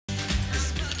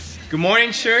Good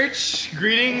morning, church.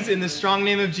 Greetings in the strong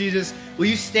name of Jesus. Will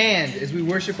you stand as we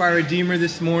worship our Redeemer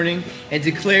this morning and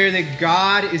declare that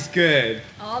God is good?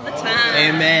 All the time.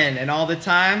 Amen. And all the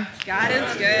time? God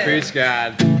is good. Praise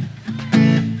God.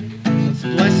 Let's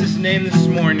bless His name this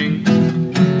morning.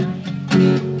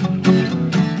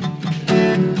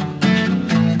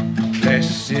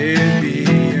 Blessed be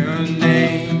your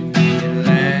name, the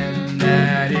land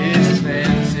that is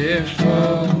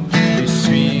plentiful.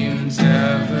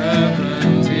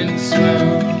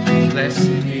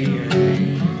 Blessed be your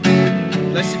name.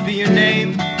 Blessed be your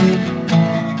name.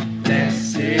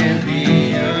 Blessed be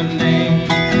your name.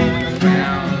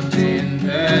 Found in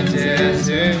the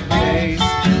desert place,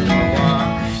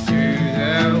 walk through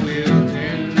the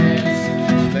wilderness.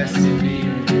 Blessed be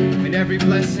your name. And every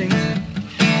blessing,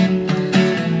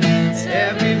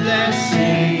 every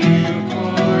blessing you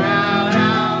pour out,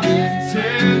 I'll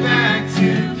turn back to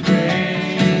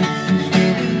praise.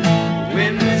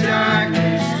 When the darkness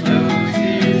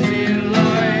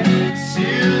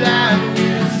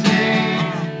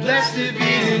blessed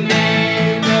be the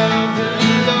name of the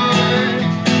Lord.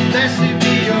 Blessed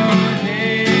be your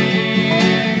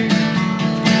name.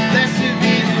 Blessed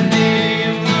be the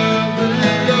name of the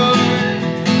Lord.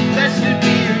 Blessed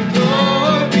be your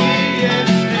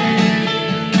glorious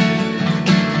name.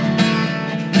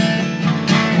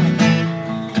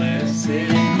 Blessed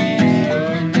be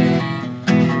your name.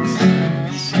 Sun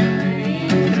shining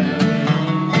down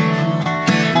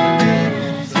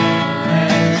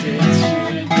as it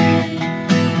should be.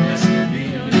 Blessed be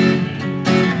your name.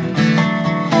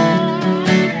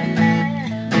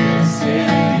 Blessed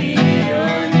be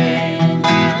your name.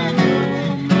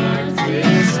 Oh,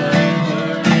 marvelous of the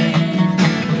rain.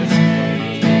 Blessed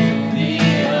be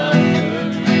the of the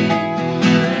rain.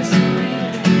 Blessed be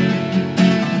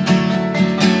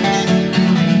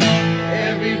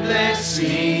every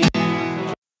blessing.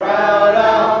 Proud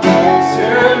I'll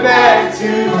turn back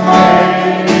to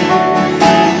praise.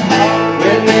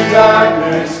 When the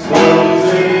darkness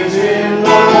closes in,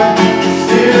 Lord,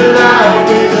 still I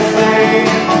will sing.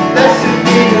 Blessed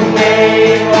be the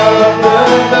name of the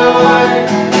Lord.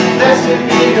 Blessed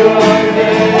be your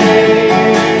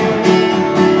name.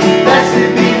 Blessed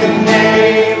be the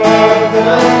name of the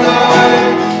Lord.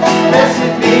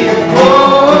 Blessed be your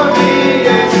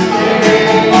glorious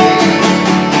name.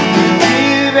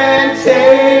 Give and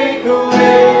take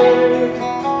away.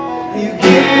 You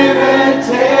give and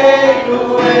take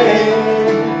away.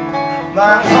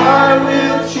 My heart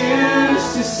will choose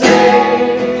to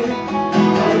say,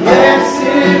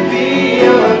 blessed be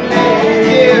your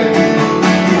name.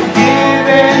 You give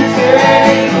and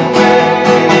take away.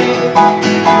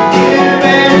 Give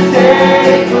and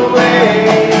take away.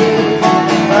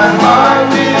 My heart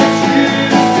will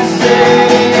choose to say,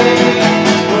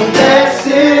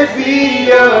 blessed be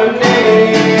your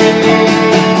name.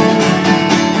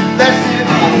 Blessed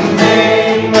be the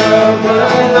name of the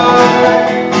Lord.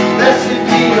 Blessed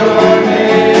be your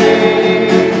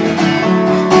name.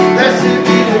 Blessed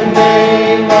be the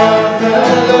name of the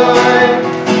Lord.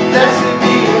 Blessed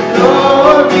be your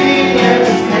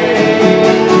glorious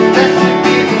name. Blessed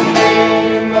be the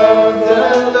name of the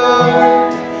Lord.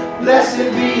 Blessed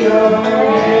be your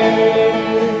name.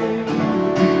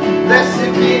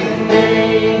 Blessed be the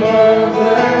name of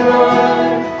the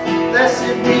Lord.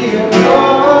 Blessed be your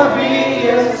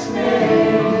glorious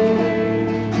name.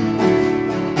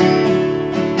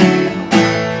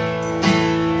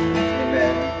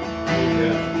 Amen.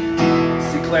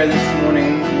 Let's declare this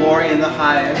morning, glory in the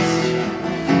highest.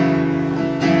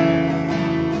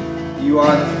 You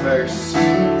are the first.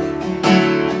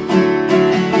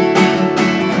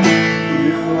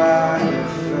 You are the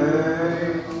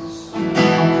first.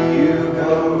 You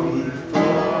go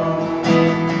before.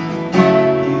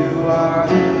 You are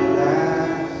the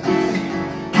last.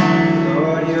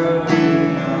 Lord, you're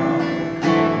beyond.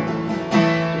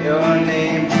 Your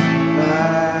name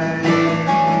provides.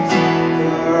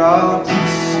 You're all to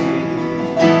see.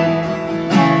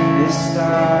 This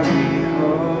starry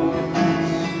host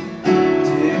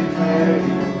declare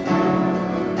your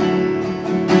glory.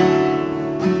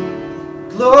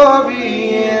 Glory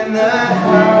in the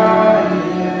highest.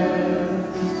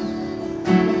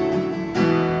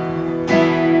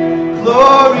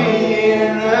 Glory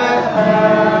in the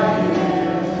highest.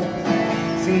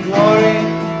 Sing glory.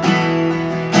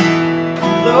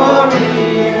 Glory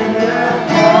in the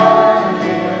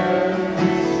highest.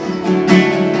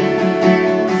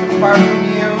 Apart from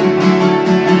you.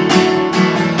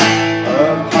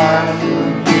 Apart from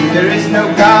you. There is no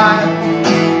God.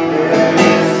 There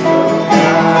is no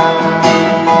God.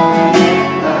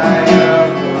 Light of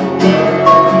the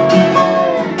world.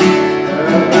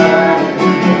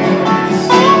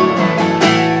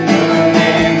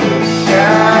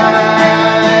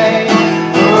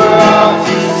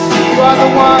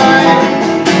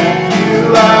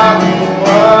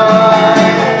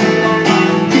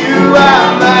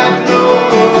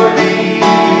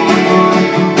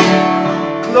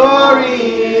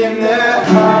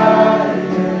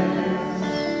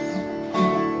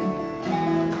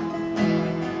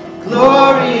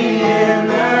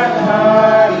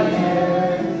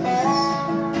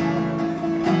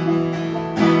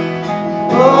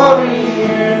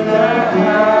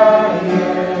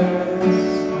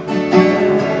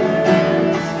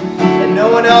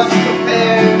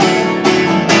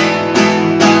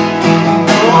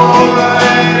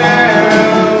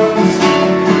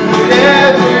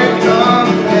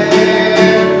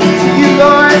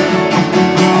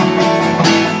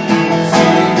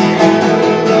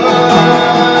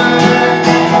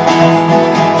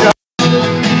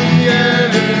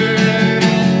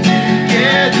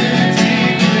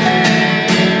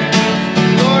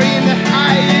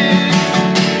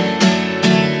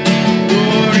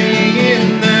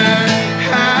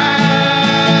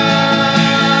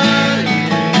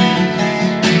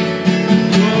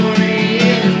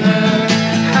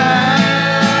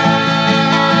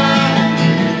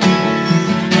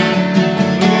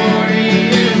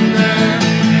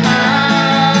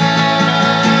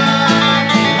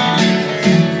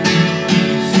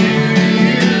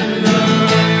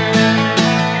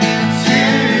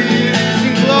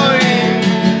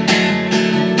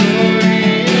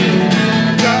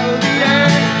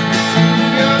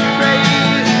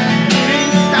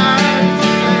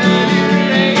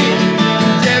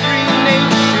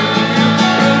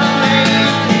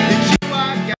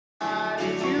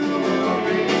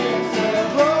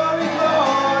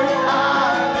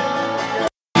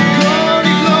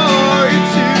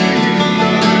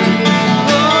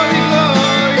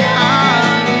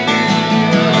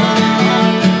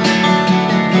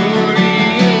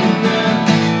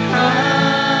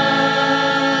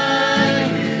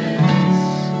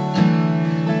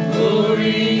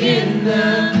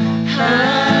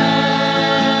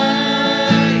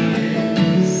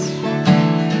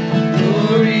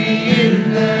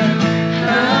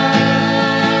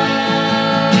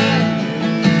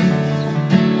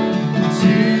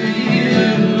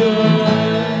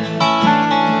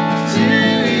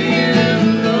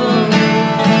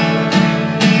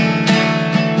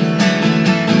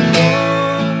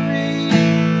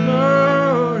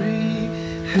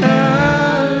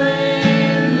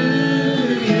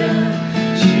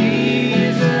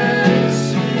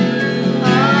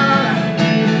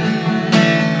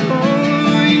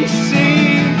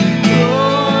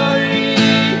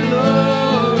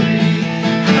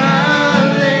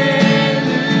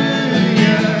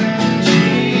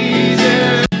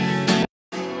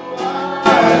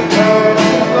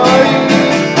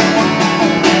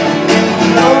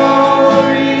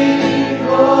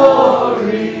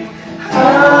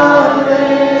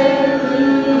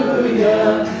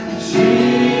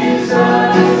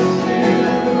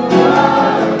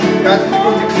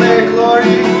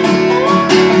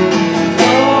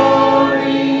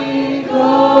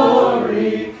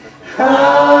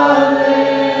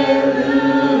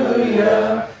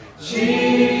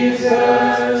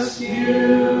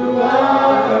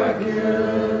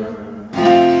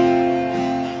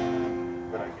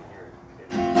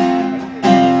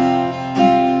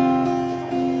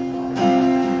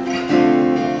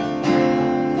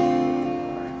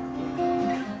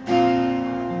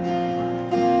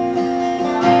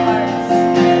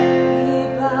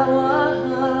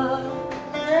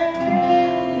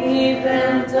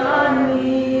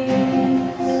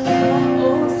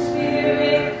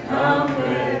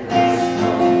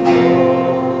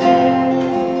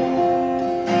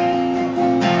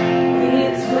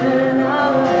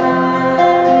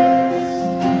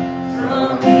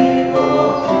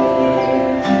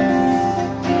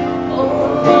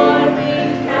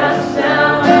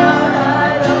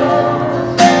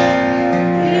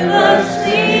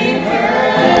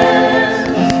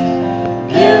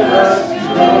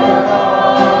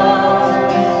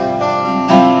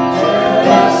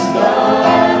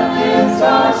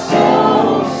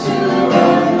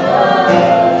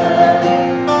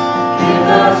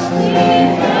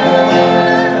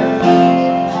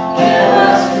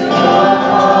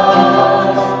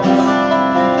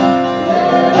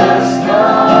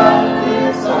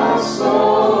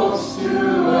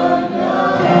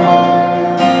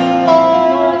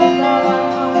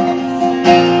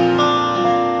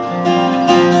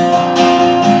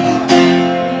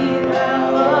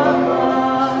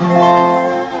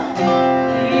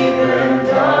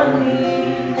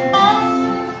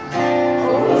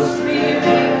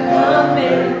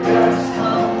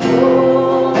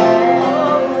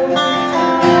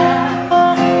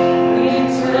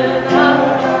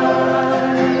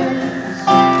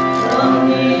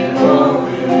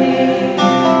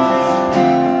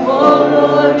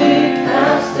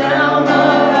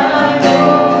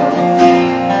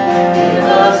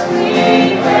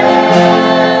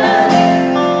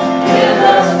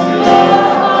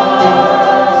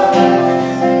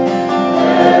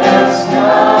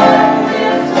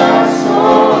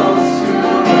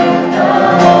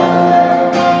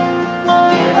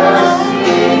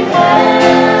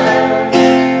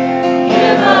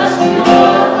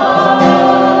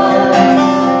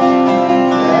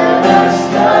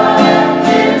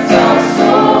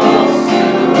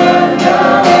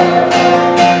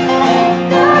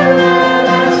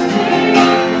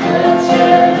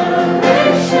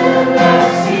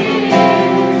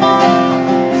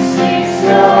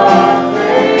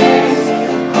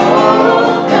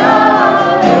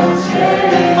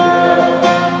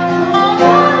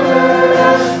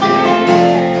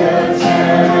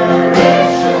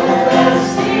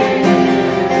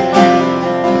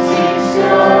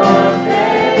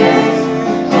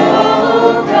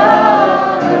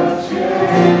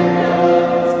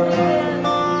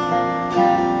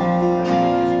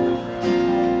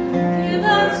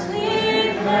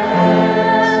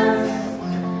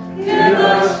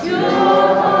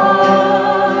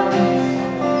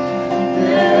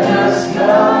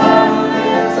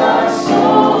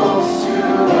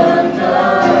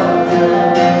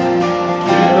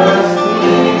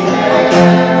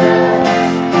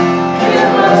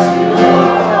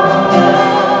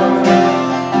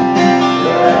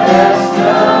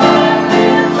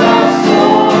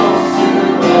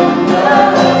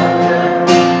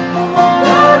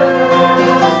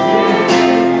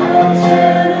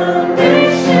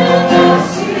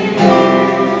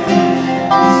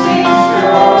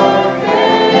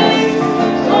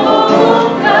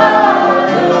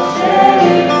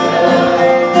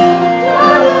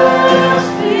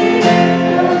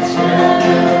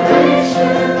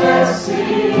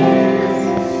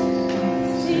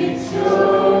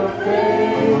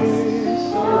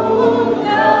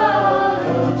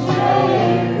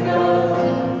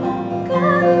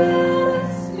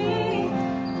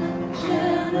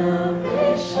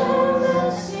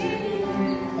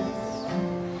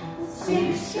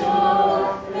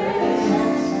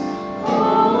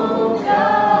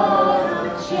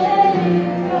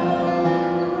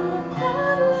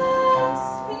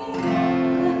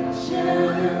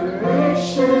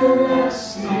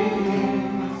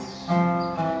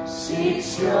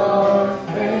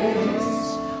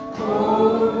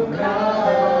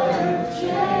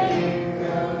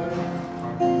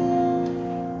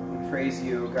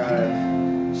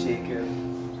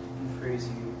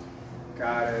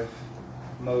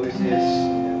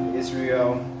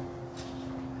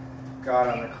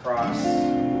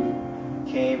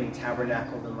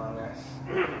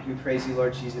 Praise you,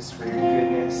 Lord Jesus, for your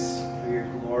goodness, for your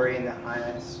glory in the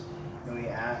highest. And we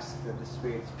ask that the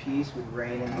Spirit's peace would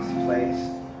reign in this place,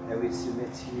 that we'd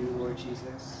submit to you, Lord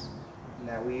Jesus, and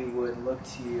that we would look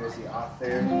to you as the author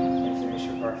and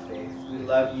finisher of our faith. We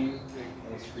love you,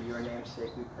 and it's for your name's sake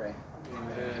we pray.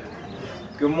 Amen.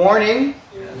 Good morning.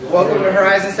 Welcome to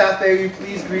Horizon South Bay. Will you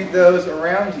please greet those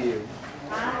around you?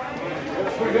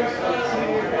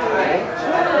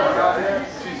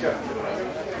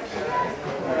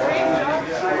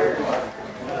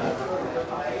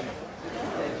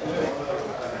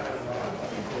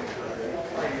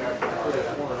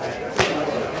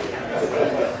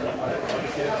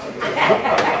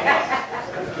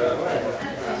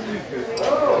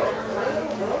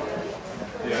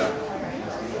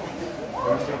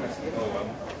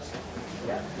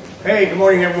 Hey, good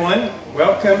morning, everyone.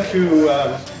 Welcome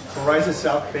to Horizon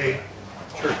South Bay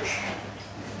Church.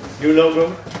 New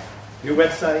logo, new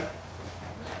website,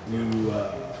 new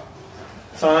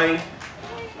sign,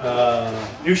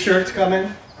 new shirts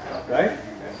coming, right?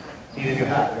 Need a new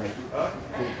hat,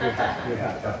 right? New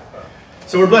hat.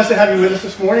 So we're blessed to have you with us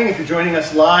this morning. If you're joining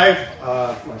us live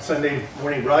on Sunday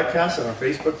morning broadcast on our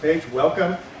Facebook page,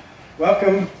 welcome.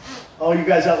 Welcome, all you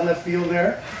guys out in the field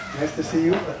there. Nice to see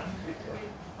you.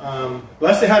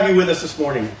 Blessed to have you with us this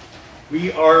morning.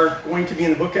 We are going to be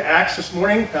in the book of Acts this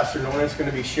morning. Pastor Norlyn is going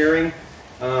to be sharing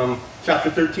chapter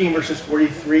 13, verses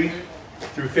 43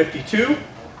 through 52.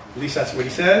 At least that's what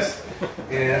he says.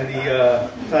 And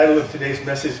the title of today's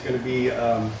message is going to be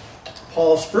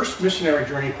Paul's First Missionary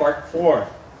Journey, Part 4.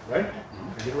 Right? Did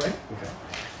I get it right? Okay.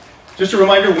 Just a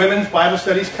reminder, women's Bible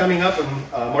studies coming up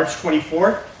on March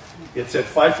 24th. It's at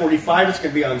 5:45. It's going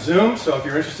to be on Zoom. So if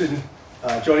you're interested in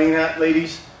joining that,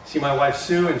 ladies, see my wife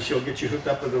Sue, and she'll get you hooked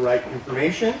up with the right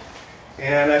information.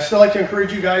 And I still like to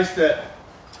encourage you guys that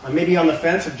maybe on the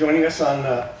fence of joining us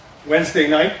on Wednesday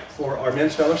night for our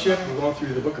men's fellowship. We're going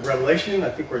through the book of Revelation.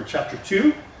 I think we're in chapter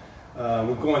 2.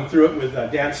 We're going through it with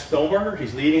Dan Spellberger.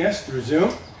 He's leading us through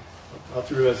Zoom,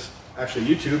 through us actually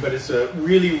YouTube, but it's a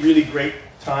really, really great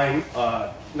time,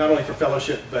 not only for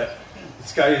fellowship, but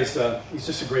this guy is he's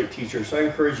just a great teacher. So I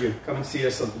encourage you, come and see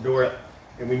us at the door,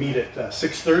 and we meet at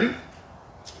 6:30.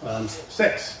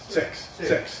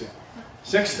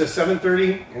 6 to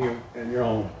 7:30, and you're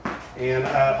home. And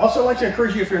also I'd like to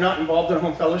encourage you, if you're not involved in a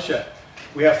home fellowship,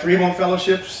 we have 3 home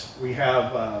fellowships. We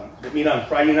have that meet on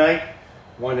Friday night,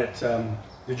 one at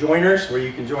the Joiners, where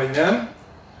you can join them.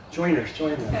 Join them.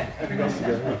 Happy to go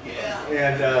together.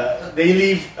 And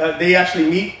they actually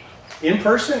meet in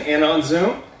person and on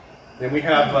Zoom. Then we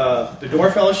have the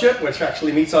Door Fellowship, which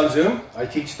actually meets on Zoom. I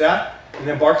teach that. And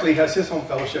then Barclay has his home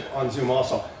fellowship on Zoom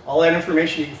also. All that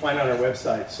information you can find on our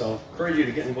website. So encourage you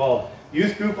to get involved.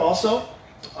 Youth group also.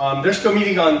 They're still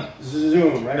meeting on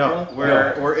Zoom, right? No,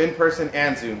 we're in person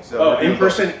and Zoom. So in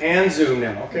person and Zoom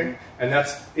now. Okay, and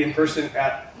that's in person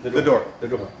at the door. The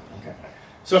door. Okay.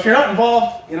 So if you're not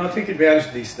involved, take advantage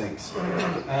of these things.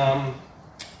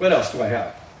 What else do I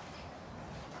have?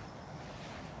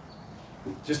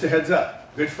 Just a heads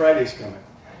up. Good Friday's coming,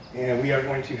 and we are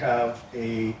going to have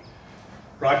a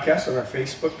broadcast on our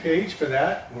Facebook page for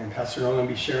that, and Pastor Norlyn will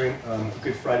be sharing a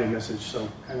Good Friday message, so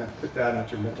kind of put that on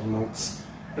your mental notes.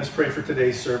 Let's pray for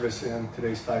today's service and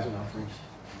today's tithes and offerings.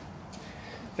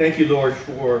 Thank you, Lord,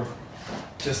 for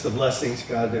just the blessings,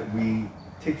 God, that we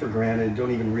take for granted and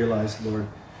don't even realize, Lord.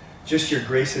 Just your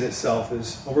grace in itself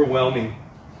is overwhelming,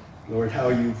 Lord, how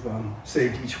you've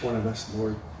saved each one of us,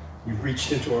 Lord. You've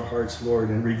reached into our hearts, Lord,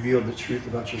 and revealed the truth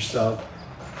about yourself,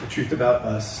 the truth about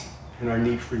us, and our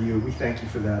need for you. We thank you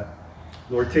for that.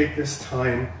 Lord, take this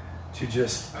time to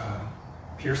just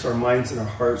pierce our minds and our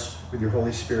hearts with your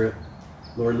Holy Spirit.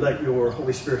 Lord, let your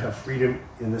Holy Spirit have freedom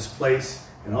in this place,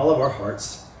 in all of our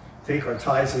hearts. Take our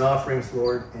tithes and offerings,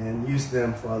 Lord, and use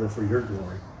them, Father, for your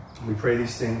glory. And we pray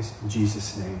these things in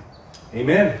Jesus' name.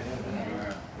 Amen.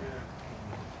 Amen.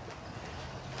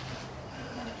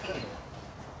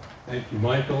 Thank you,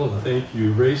 Michael, and thank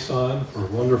you, Rayson, for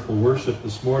wonderful worship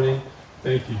this morning.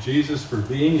 Thank you, Jesus, for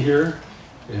being here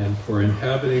and for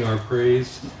inhabiting our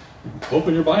praise.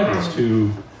 Open your Bibles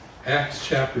to Acts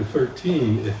chapter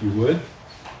 13, if you would.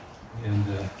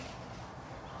 And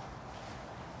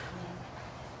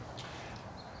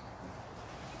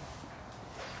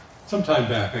sometime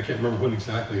back, I can't remember when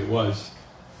exactly it was,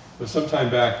 but sometime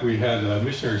back we had a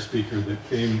missionary speaker that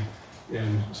came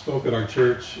and spoke at our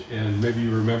church, and maybe you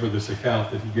remember this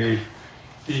account that he gave.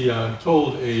 He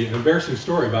told an embarrassing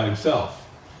story about himself.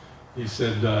 He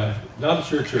said, not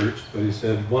at your church, but he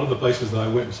said, one of the places that I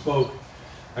went and spoke,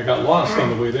 I got lost on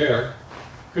the way there,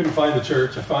 couldn't find the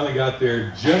church. I finally got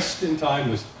there just in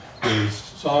time.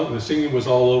 The singing was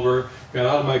all over. Got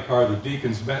out of my car, the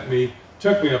deacons met me,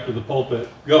 took me up to the pulpit,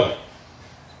 go.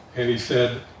 And he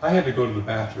said, I had to go to the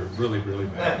bathroom really, really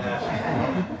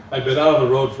bad. I'd been out on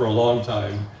the road for a long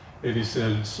time. And he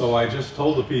said, so I just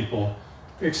told the people,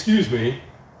 excuse me,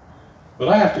 but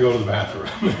I have to go to the bathroom.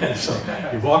 And so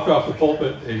he walked off the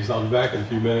pulpit, and he's on back in a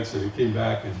few minutes, and he came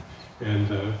back and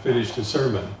finished his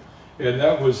sermon. And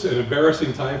that was an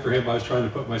embarrassing time for him. I was trying to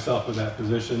put myself in that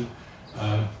position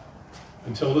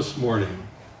until this morning.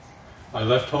 I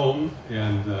left home,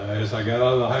 and as I got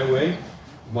on the highway,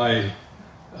 my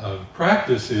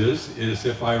practice is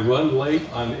if I run late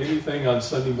on anything on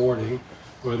Sunday morning,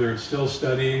 whether it's still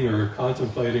studying or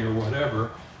contemplating or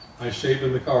whatever, I shave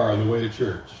in the car on the way to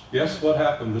church. Guess what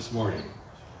happened this morning?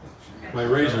 My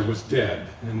razor was dead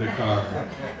in the car.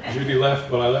 Judy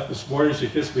left. When I left this morning, she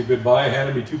kissed me goodbye,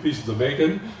 handed me 2 pieces of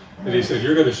bacon, and he said,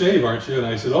 you're going to shave, aren't you? And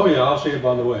I said, oh yeah, I'll shave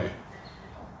on the way.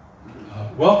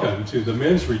 Welcome to the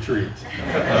men's retreat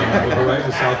of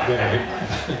Horizon South Bay.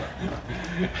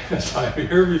 As I'm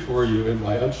here before you in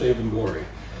my unshaven glory.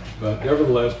 But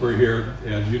nevertheless, we're here,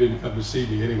 and you didn't come to see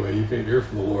me anyway. You came here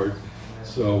from the Lord.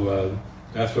 So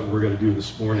that's what we're going to do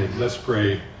this morning. Let's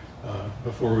pray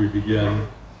before we begin.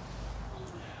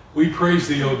 We praise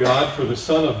thee, O God, for the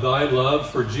Son of thy love,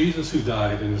 for Jesus who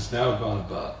died and is now gone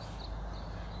above.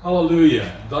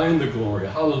 Hallelujah, thine the glory.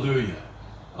 Hallelujah.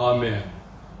 Amen.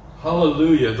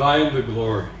 Hallelujah, thine the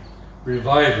glory.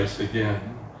 Revive us again.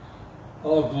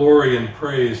 All glory and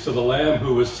praise to the Lamb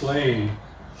who was slain,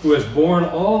 who has borne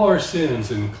all our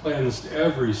sins and cleansed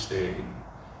every stain.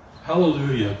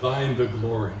 Hallelujah, thine the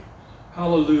glory.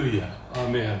 Hallelujah.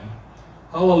 Amen.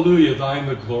 Hallelujah, thine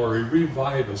the glory.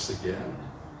 Revive us again.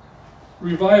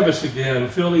 Revive us again.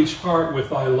 Fill each heart with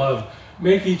thy love.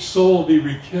 Make each soul be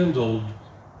rekindled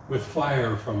with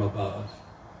fire from above.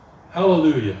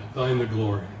 Hallelujah, thine the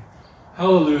glory.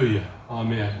 Hallelujah.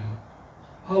 Amen.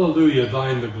 Hallelujah,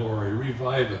 thine the glory.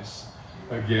 Revive us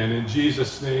again. In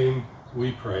Jesus' name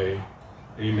we pray.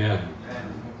 Amen.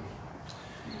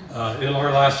 In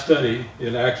our last study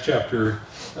in Acts chapter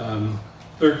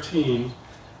 13,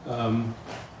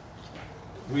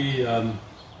 we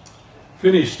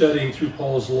finished studying through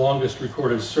Paul's longest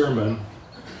recorded sermon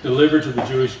delivered to the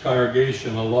Jewish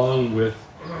congregation along with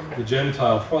the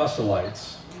Gentile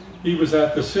proselytes. He was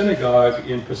at the synagogue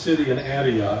in Pisidian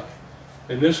Antioch,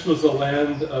 and this was the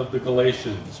land of the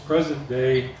Galatians,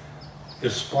 present-day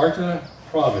Isparta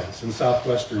province in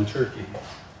southwestern Turkey.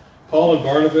 Paul and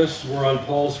Barnabas were on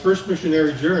Paul's first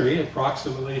missionary journey,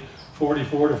 approximately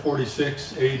 44 to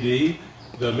 46 AD.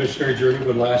 The missionary journey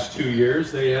would last 2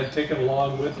 years. They had taken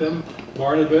along with them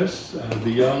Barnabas, the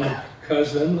young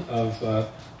cousin of,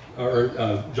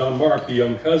 John Mark, the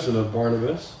young cousin of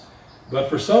Barnabas. But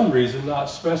for some reason not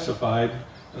specified,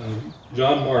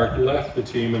 John Mark left the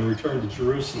team and returned to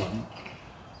Jerusalem.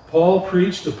 Paul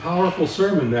preached a powerful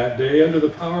sermon that day under the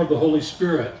power of the Holy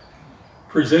Spirit,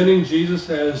 presenting Jesus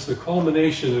as the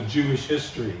culmination of Jewish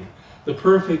history, the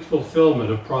perfect fulfillment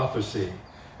of prophecy,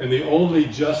 and the only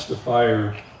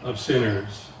justifier of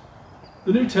sinners.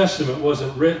 The New Testament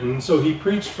wasn't written, so he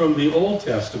preached from the Old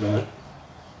Testament,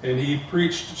 and he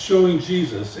preached showing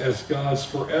Jesus as God's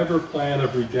forever plan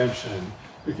of redemption.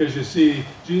 Because you see,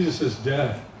 Jesus'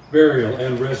 death, burial,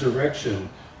 and resurrection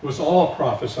was all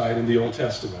prophesied in the Old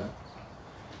Testament.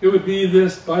 It would be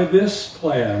by this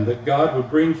plan that God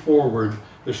would bring forward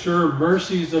the sure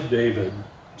mercies of David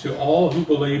to all who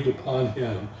believed upon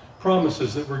him.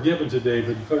 Promises that were given to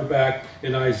David, clear back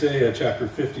in Isaiah chapter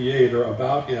 58, or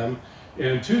about him,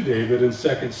 and to David in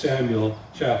 2 Samuel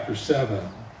chapter 7.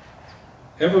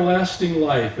 Everlasting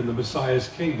life in the Messiah's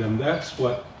kingdom, that's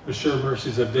what the sure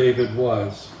mercies of David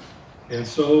was. And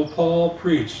so Paul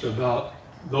preached about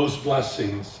those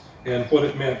blessings and what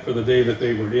it meant for the day that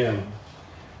they were in.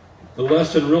 The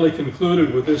lesson really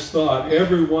concluded with this thought: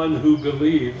 everyone who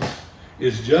believes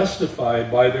is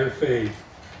justified by their faith.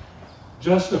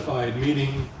 Justified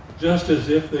meaning just as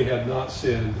if they had not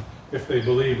sinned, if they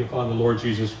believed upon the Lord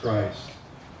Jesus Christ.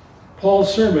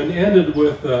 Paul's sermon ended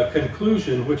with a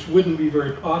conclusion which wouldn't be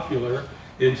very popular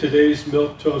in today's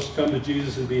milquetoast, come to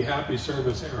Jesus and be happy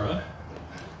service era.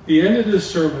 He ended his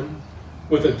sermon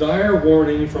with a dire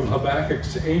warning from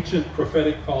Habakkuk's ancient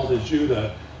prophetic call to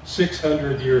Judah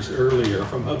 600 years earlier,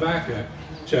 from Habakkuk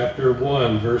chapter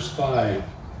 1, verse 5.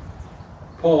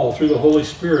 Paul, through the Holy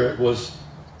Spirit, was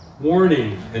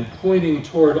warning and pointing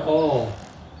toward all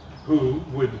who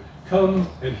would come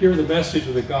and hear the message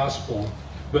of the gospel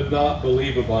but not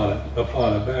believe upon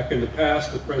it. Back in the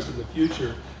past, the present, the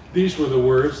future, these were the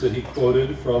words that he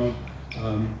quoted from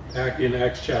in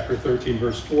Acts chapter 13,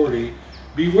 verse 40.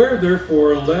 Beware,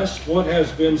 therefore, lest what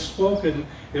has been spoken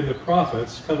in the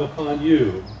prophets come upon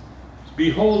you.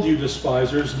 Behold, you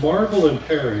despisers, marvel and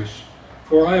perish,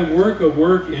 for I work a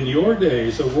work in your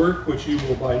days, a work which you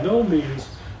will by no means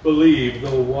believe,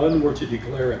 though one were to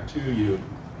declare it to you.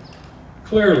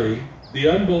 Clearly, the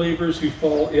unbelievers who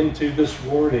fall into this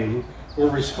warning were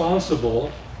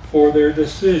responsible for their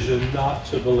decision not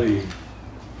to believe.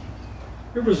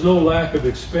 There was no lack of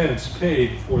expense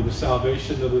paid for the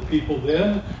salvation of the people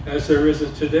then, as there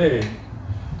isn't today.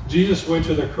 Jesus went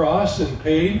to the cross and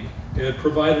paid and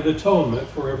provided atonement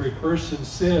for every person's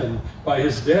sin by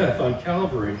his death on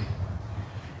Calvary.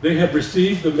 They had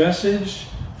received the message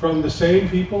from the same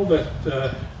people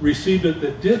that received it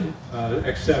that did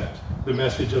accept the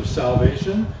message of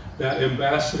salvation, that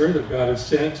ambassador that God had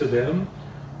sent to them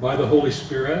by the Holy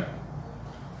Spirit.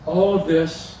 All of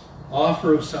this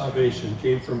offer of salvation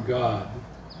came from God,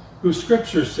 who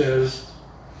Scripture says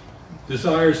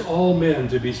desires all men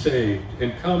to be saved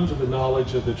and come to the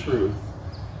knowledge of the truth.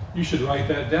 You should write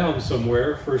that down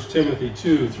somewhere, 1 Timothy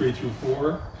 2, 3 through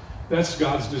 4. That's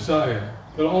God's desire,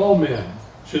 that all men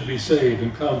should be saved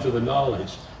and come to the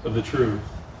knowledge of the truth.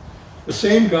 The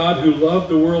same God who loved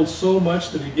the world so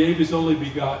much that he gave his only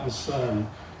begotten Son,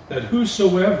 that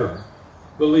whosoever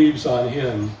believes on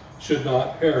him should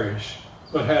not perish,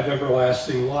 but have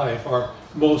everlasting life. Our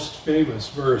most famous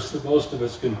verse that most of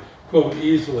us can quote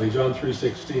easily, John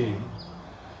 3:16.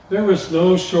 There was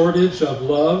no shortage of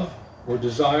love or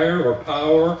desire or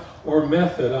power or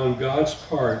method on God's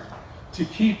part to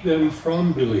keep them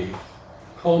from belief,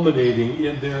 culminating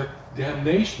in their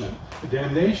damnation.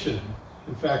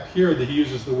 In fact, here he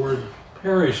uses the word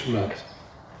perishment.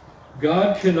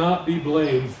 God cannot be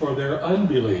blamed for their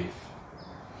unbelief.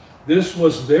 This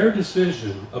was their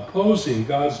decision, opposing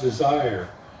God's desire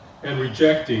and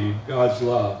rejecting God's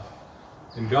love.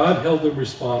 And God held them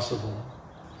responsible.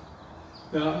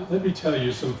 Now, let me tell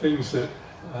you some things that,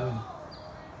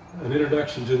 an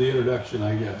introduction to the introduction,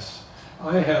 I guess.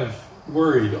 I have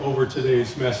worried over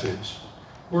today's message.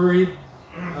 Worried,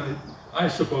 I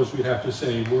suppose we'd have to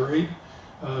say worried,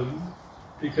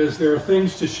 because there are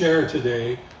things to share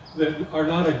today that are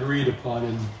not agreed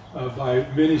upon by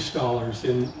many scholars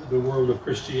in the world of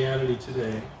Christianity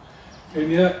today.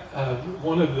 And yet,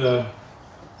 one of the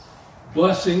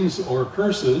blessings or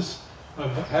curses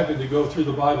of having to go through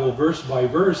the Bible verse by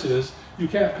verse is you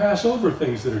can't pass over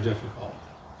things that are difficult.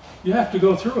 You have to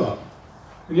go through them.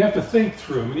 And you have to think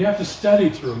through them. And you have to study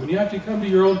through them. And you have to come to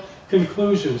your own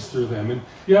conclusions through them. And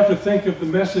you have to think of the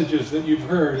messages that you've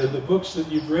heard and the books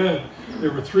that you've read.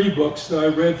 There were 3 books that I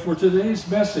read for today's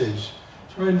message,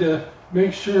 trying to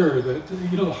make sure that,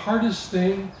 the hardest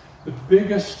thing, the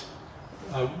biggest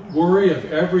worry of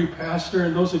every pastor,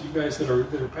 and those of you guys that are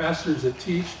pastors that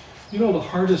teach, the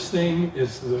hardest thing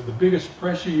is the biggest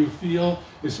pressure you feel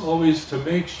is always to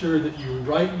make sure that you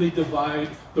rightly divide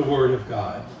the Word of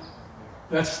God.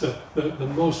 That's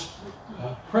the most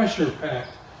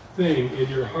pressure-packed thing in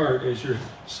your heart as you're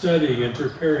studying and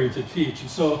preparing to teach. And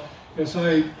so as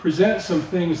I present some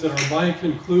things that are my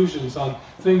conclusions on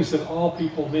things that all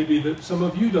people, maybe that some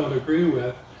of you don't agree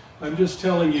with, I'm just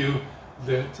telling you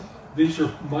that these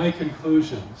are my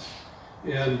conclusions.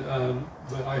 And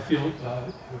but I feel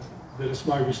that it's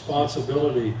my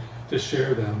responsibility to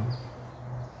share them.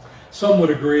 Some would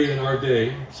agree in our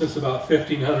day, since about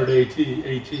 1500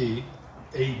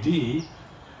 AD,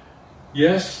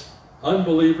 yes,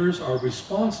 unbelievers are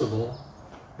responsible,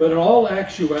 but in all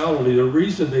actuality, the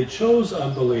reason they chose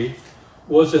unbelief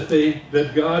was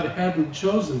that God hadn't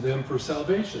chosen them for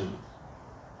salvation.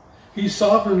 He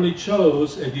sovereignly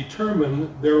chose and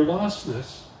determined their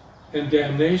lostness and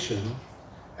damnation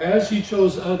as he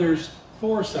chose others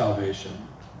for salvation.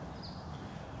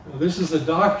 Now, this is a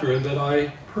doctrine that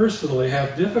I personally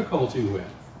have difficulty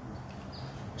with.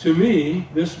 To me,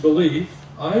 this belief,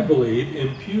 I believe,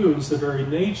 impugns the very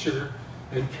nature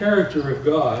and character of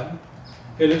God,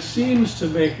 and it seems to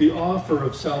make the offer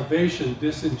of salvation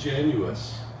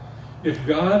disingenuous. If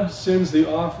God sends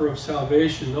the offer of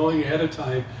salvation knowing ahead of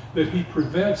time that he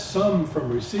prevents some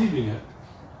from receiving it,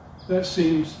 that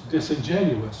seems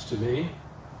disingenuous to me.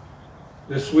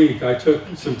 This week I took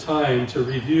some time to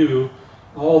review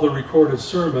all the recorded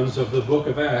sermons of the book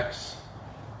of Acts.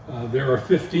 There are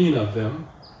 15 of them.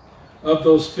 Of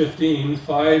those 15,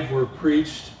 5 were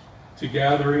preached to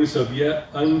gatherings of yet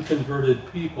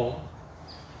unconverted people.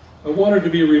 I wanted to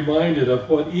be reminded of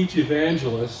what each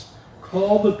evangelist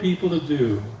called the people to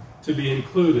do to be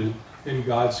included in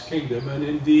God's kingdom. And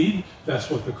indeed, that's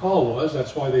what the call was.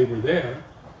 That's why they were there,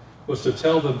 was to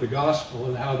tell them the gospel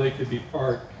and how they could be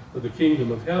part of the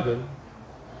kingdom of heaven.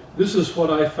 This is what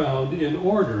I found in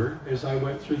order as I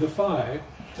went through the 5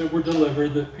 that were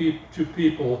delivered to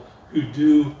people who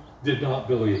did not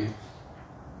believe.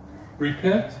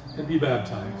 Repent and be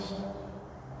baptized.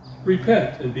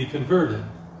 Repent and be converted.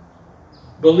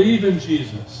 Believe in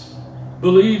Jesus.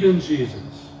 Believe in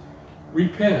Jesus.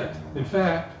 Repent. In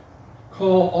fact,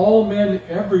 call all men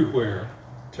everywhere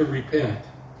to repent.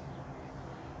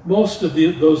 Most of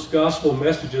those gospel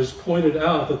messages pointed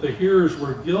out that the hearers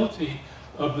were guilty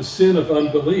of the sin of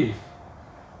unbelief,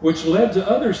 which led to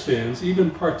other sins,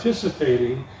 even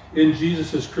participating in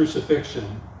Jesus'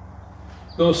 crucifixion.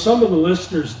 Though some of the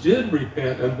listeners did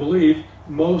repent and believe,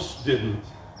 most didn't.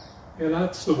 And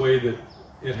that's the way that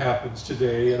it happens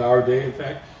today, in our day. In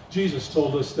fact, Jesus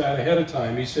told us that ahead of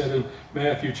time. He said in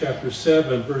Matthew chapter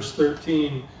 7, verse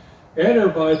 13, "Enter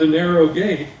by the narrow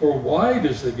gate, for wide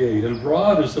is the gate, and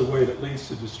broad is the way that leads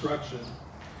to destruction.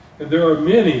 And there are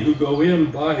many who go in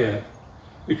by it,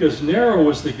 because narrow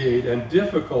is the gate, and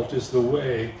difficult is the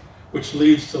way which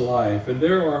leads to life, and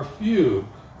there are few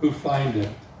who find it."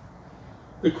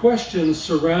 The questions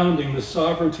surrounding the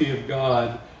sovereignty of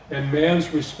God and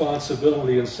man's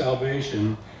responsibility in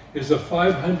salvation is a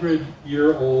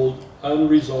 500-year-old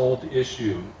unresolved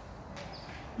issue.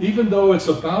 Even though it's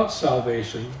about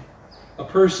salvation, a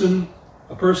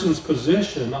person's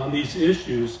position on these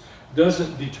issues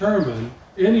doesn't determine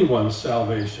anyone's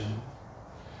salvation.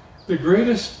 The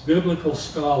greatest biblical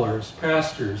scholars,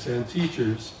 pastors, and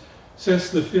teachers since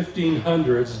the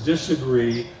 1500s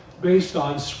disagree based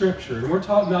on Scripture. And we're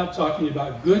not talking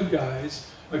about good guys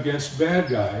against bad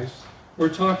guys. We're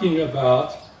talking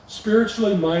about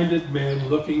spiritually minded men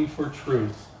looking for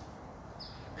truth.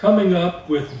 coming up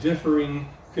with differing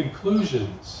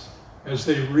conclusions as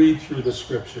they read through the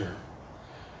Scripture.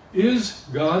 Is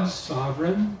God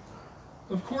sovereign?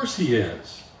 Of course he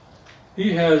is.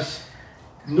 He has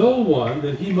no one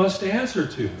that he must answer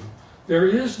to. There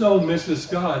is no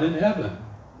Mrs. God in heaven.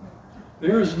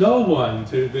 There is no one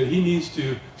that he needs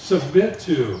to submit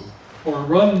to or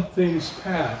run things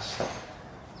past.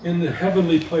 In the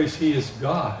heavenly place, he is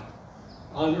God.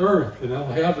 On earth, in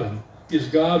heaven, he is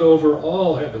God over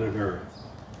all heaven and earth.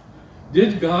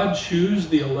 Did God choose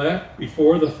the elect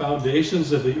before the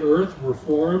foundations of the earth were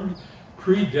formed,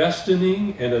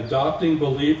 predestining and adopting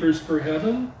believers for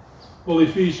heaven? Well,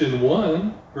 Ephesians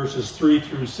 1, verses 3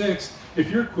 through 6, if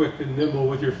you're quick and nimble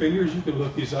with your fingers, you can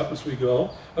look these up as we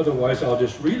go. Otherwise, I'll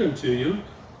just read them to you.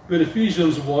 But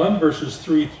Ephesians 1, verses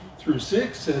 3 through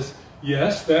 6 says,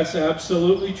 yes, that's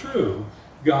absolutely true.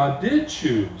 God did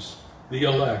choose the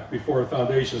elect before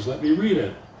foundations. Let me read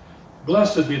it.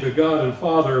 Blessed be the God and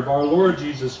Father of our Lord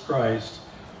Jesus Christ,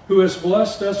 who has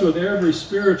blessed us with every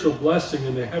spiritual blessing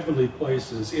in the heavenly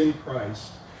places in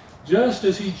Christ, just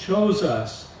as he chose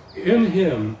us in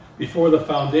him before the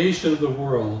foundation of the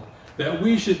world, that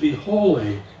we should be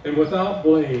holy and without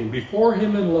blame before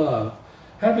him in love,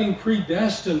 having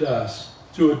predestined us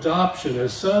to adoption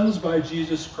as sons by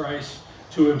Jesus Christ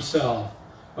to himself,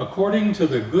 according to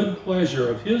the good pleasure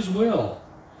of his will,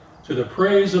 to the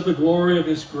praise of the glory of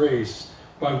his grace,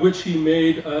 by which he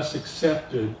made us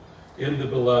accepted in the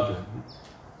beloved.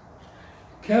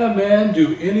 Can a man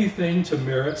do anything to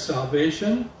merit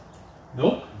salvation?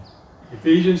 Nope.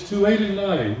 Ephesians 2, 8 and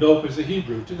 9. Nope is a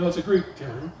Hebrew. No, it's a Greek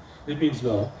term. It means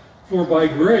no. For by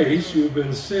grace you have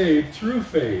been saved through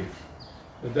faith,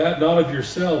 and that not of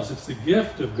yourselves. It's the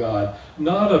gift of God,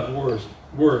 not of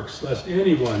works, lest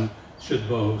anyone should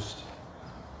boast.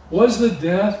 Was the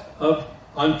death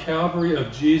on Calvary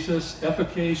of Jesus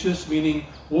efficacious, meaning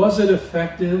was it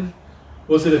effective?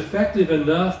 Was it effective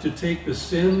enough to take the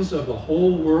sins of the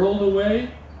whole world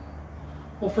away?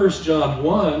 Well, 1 John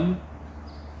 1,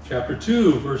 chapter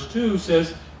 2, verse 2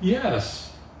 says,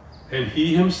 yes, and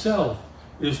he himself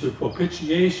is the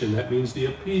propitiation, that means the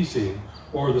appeasing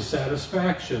or the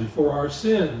satisfaction for our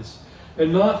sins,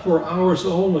 and not for ours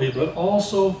only, but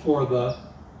also for the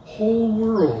whole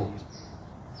world.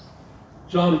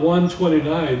 John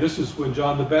 1:29, this is when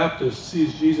John the Baptist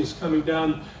sees Jesus coming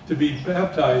down to be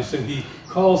baptized, and he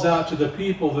calls out to the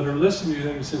people that are listening to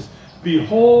him and says,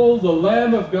 behold the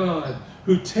Lamb of God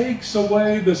who takes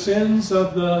away the sins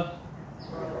of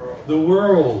the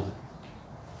world.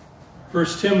 1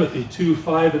 Timothy 2,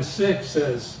 5 and 6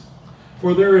 says,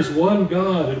 for there is one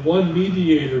God and one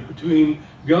mediator between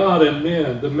God and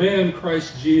men, the man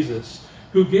Christ Jesus,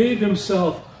 who gave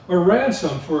himself a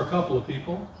ransom for a couple of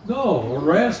people. No, a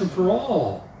ransom for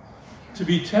all, to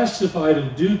be testified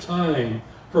in due time,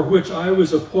 for which I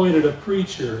was appointed a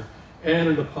preacher and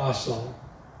an apostle.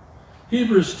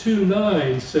 Hebrews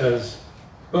 2:9 says,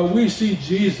 but we see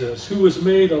Jesus, who was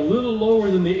made a little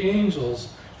lower than the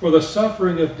angels for the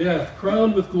suffering of death,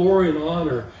 crowned with glory and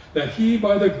honor, that he,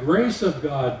 by the grace of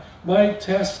God, might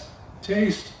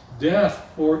taste death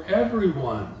for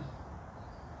everyone.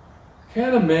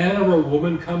 Can a man or a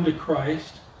woman come to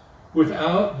Christ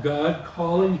without God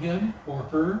calling him or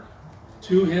her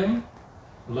to him?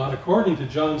 Well, not according to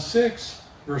John 6,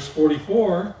 verse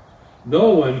 44. No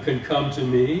one can come to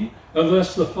me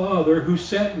unless the Father who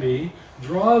sent me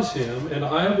draws him, and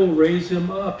I will raise him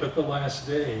up at the last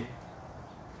day.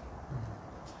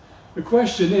 The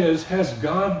question is, has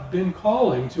God been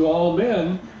calling to all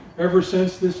men ever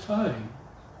since this time?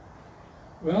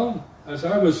 Well, as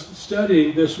I was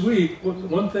studying this week,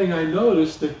 one thing I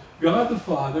noticed that God the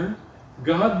Father,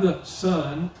 God the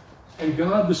Son, and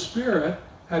God the Spirit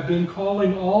have been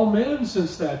calling all men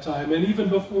since that time, and even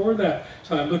before that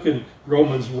time. Look in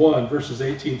Romans 1, verses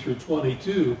 18 through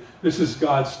 22. This is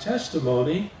God's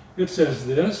testimony. It says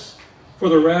this, for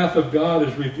the wrath of God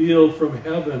is revealed from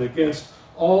heaven against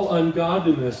all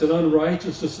ungodliness and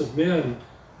unrighteousness of men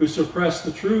who suppress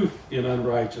the truth in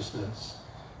unrighteousness.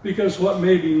 Because what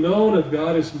may be known of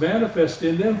God is manifest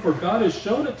in them, for God has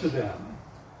shown it to them.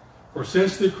 For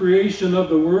since the creation of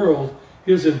the world,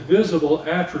 his invisible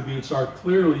attributes are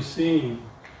clearly seen,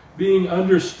 being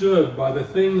understood by the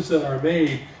things that are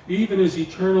made, even his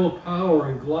eternal power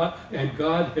and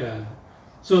Godhead,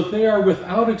 so that they are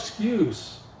without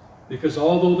excuse, because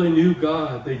although they knew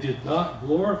God, they did not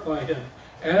glorify him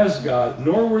as God,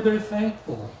 nor were they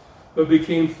thankful, but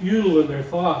became futile in their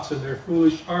thoughts, and their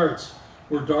foolish hearts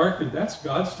were darkened. That's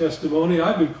God's testimony.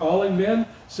 I've been calling men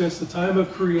since the time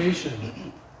of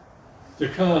creation to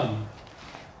come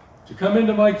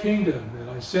into my kingdom. And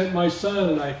I sent my Son,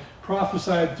 and I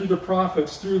prophesied through the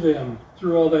prophets, through them,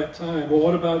 through all that time. Well,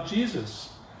 what about Jesus?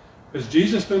 Has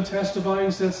Jesus been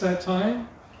testifying since that time?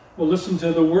 Well, listen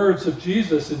to the words of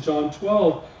Jesus in John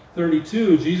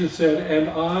 12:32. Jesus said, "And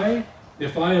I,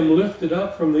 if I am lifted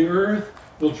up from the earth,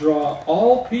 will draw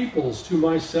all peoples to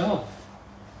myself."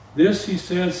 This, he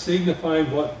says,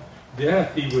 signifying what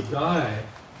death he would die.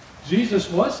 Jesus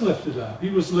was lifted up. He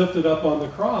was lifted up on the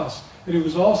cross, and he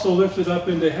was also lifted up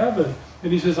into heaven.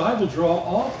 And he says, "I will draw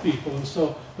all people." And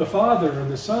so the Father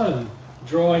and the Son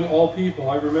drawing all people.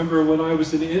 I remember when I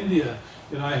was in India,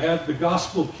 and I had the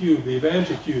Gospel Cube, the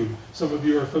Evangel Cube. Some of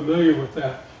you are familiar with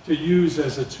that, to use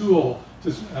as a tool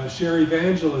to share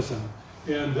evangelism.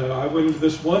 And I went into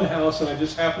this one house, and I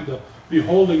just happened to be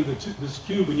holding this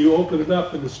cube, and you open it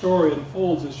up, and the story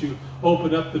unfolds as you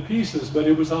open up the pieces. But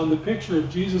it was on the picture of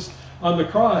Jesus on the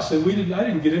cross, and I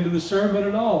didn't get into the sermon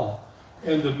at all.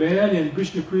 And the man in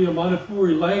Missionary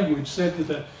Manipuri language said to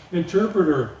the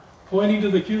interpreter, pointing to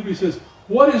the cube, he says,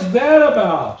 "What is that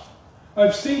about?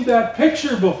 I've seen that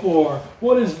picture before.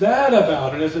 What is that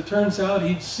about?" And as it turns out,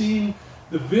 he'd seen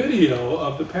the video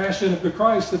of the Passion of the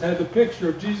Christ that had the picture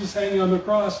of Jesus hanging on the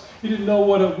cross. He didn't know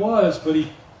what it was, but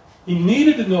he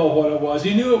needed to know what it was.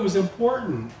 He knew it was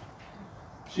important.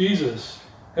 Jesus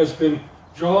has been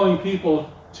drawing people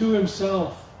to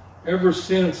himself ever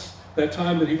since that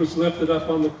time that he was lifted up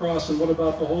on the cross. And what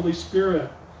about the Holy Spirit?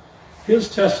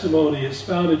 His testimony is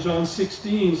found in John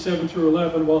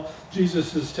 16:7-11. Well,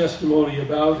 Jesus' testimony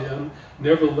about him.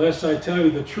 "Nevertheless, I tell you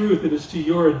the truth, it is to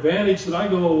your advantage that I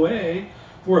go away.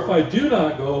 For if I do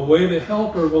not go away, the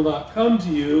Helper will not come to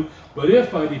you. But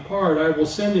if I depart, I will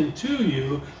send him to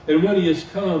you. And when he has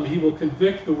come, he will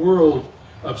convict the world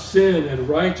of sin and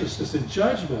righteousness and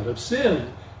judgment. Of sin,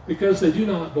 because they do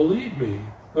not believe me.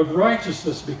 Of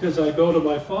righteousness, because I go to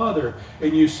my Father,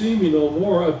 and you see me no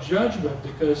more. Of judgment,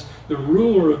 because the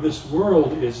ruler of this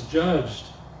world is judged."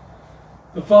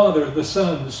 The Father, the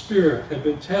Son, the Spirit have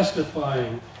been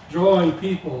testifying, drawing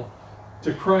people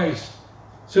to Christ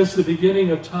since the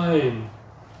beginning of time.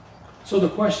 So the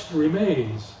question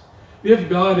remains, if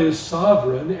God is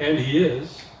sovereign, and he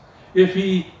is, if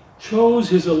he chose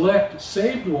his elect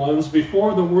saved ones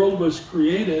before the world was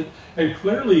created, and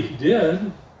clearly he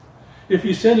did, if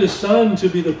he sent his Son to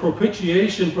be the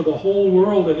propitiation for the whole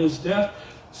world, and his death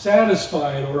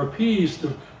satisfied or appeased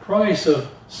the price of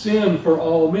sin for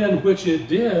all men, which it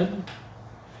did,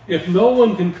 if no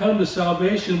one can come to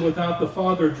salvation without the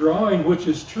Father drawing, which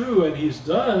is true, and he's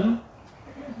done,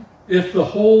 if the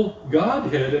whole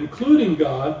Godhead, including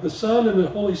God, the Son, and the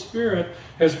Holy Spirit,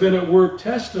 has been at work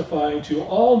testifying to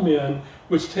all men,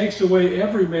 which takes away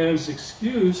every man's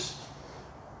excuse,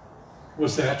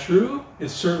 was that true? It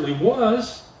certainly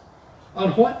was.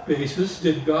 On what basis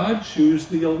did God choose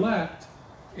the elect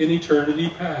in eternity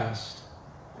past?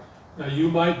 Now, you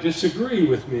might disagree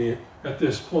with me at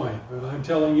this point, but I'm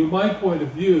telling you my point of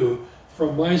view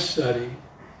from my study.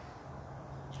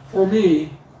 For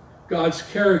me, God's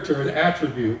character and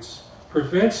attributes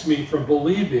prevents me from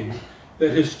believing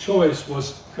that his choice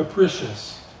was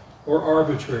capricious or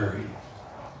arbitrary.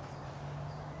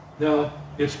 Now,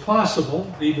 it's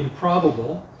possible, even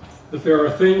probable, that there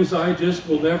are things I just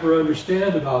will never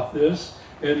understand about this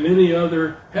and many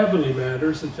other heavenly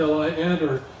matters until I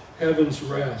enter heaven's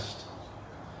rest.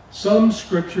 Some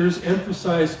scriptures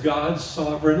emphasize God's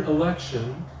sovereign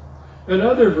election, and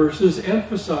other verses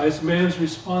emphasize man's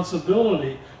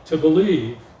responsibility to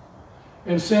believe.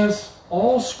 And since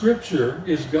all scripture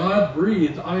is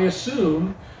God-breathed, I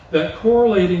assume that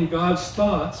correlating God's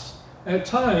thoughts at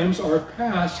times are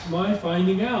past my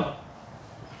finding out.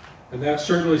 And that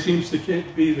certainly seems to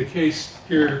be the case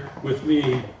here with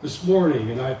me this morning.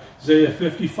 In Isaiah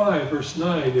 55, verse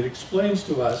 9, it explains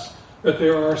to us that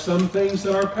there are some things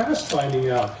that are past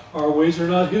finding out. Our ways are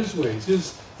not his ways.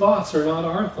 His thoughts are not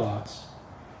our thoughts.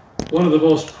 One of the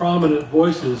most prominent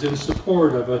voices in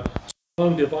support of a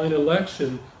strong divine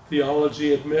election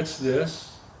theology admits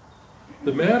this.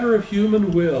 The matter of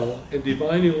human will and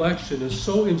divine election is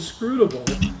so inscrutable,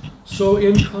 so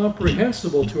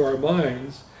incomprehensible to our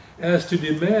minds, as to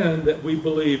demand that we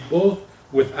believe both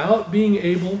without being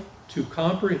able to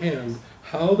comprehend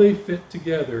how they fit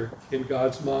together in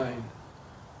God's mind.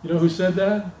 You know who said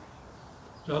that?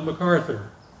 John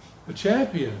MacArthur, a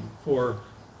champion for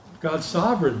God's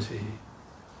sovereignty.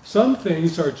 Some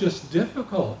things are just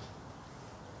difficult.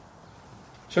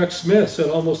 Chuck Smith said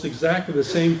almost exactly the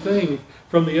same thing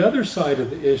from the other side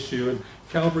of the issue in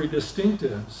Calvary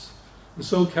Distinctives. And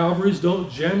so Calvaries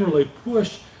don't generally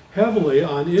push heavily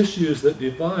on issues that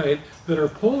divide, that are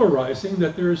polarizing,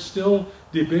 that there is still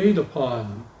debate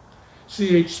upon.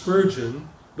 C.H. Spurgeon,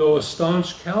 though a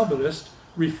staunch Calvinist,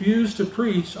 refused to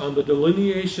preach on the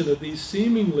delineation of these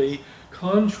seemingly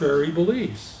contrary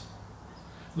beliefs,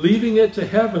 leaving it to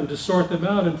heaven to sort them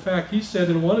out. In fact, he said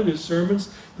in one of his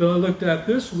sermons that I looked at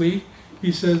this week,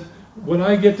 he said, when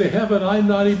I get to heaven, I'm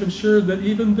not even sure that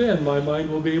even then my mind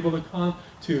will be able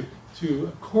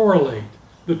to correlate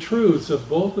the truths of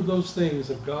both of those things,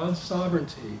 of God's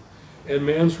sovereignty and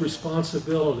man's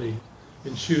responsibility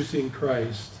in choosing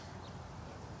Christ.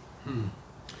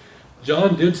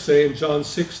 John did say in John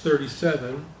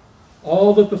 6:37,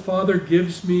 all that the Father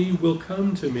gives me will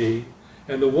come to me,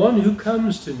 and the one who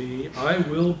comes to me I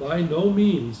will by no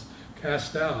means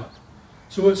cast out.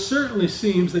 So it certainly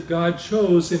seems that God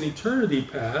chose in eternity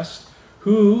past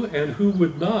who and who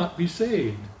would not be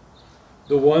saved.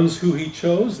 The ones who he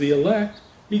chose, the elect,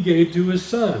 he gave to his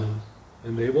Son,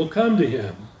 and they will come to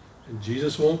him, and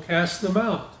Jesus won't cast them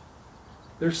out.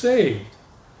 They're saved.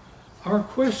 Our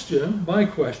question, my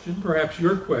question, perhaps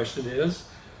your question is,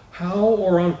 how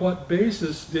or on what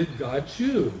basis did God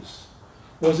choose?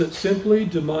 Was it simply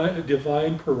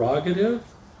divine prerogative,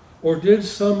 or did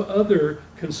some other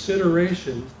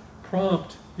consideration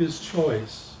prompt his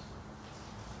choice?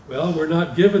 Well, we're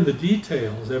not given the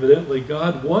details. Evidently,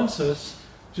 God wants us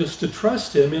just to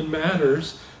trust him in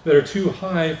matters that are too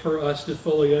high for us to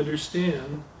fully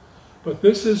understand. But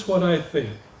this is what I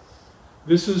think.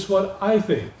 This is what I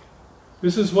think.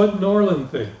 This is what Norlyn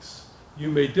thinks. You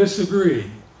may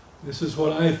disagree. This is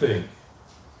what I think.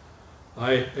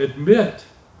 I admit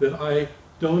that I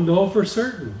don't know for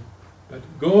certain, but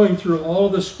going through all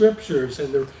the scriptures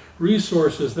and the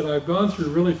resources that I've gone through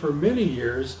really for many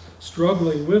years,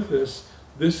 struggling with this,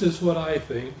 this is what I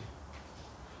think.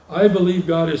 I believe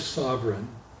God is sovereign.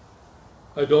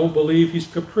 I don't believe he's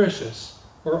capricious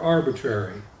or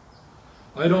arbitrary.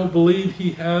 I don't believe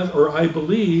he has, or I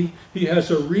believe he has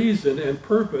a reason and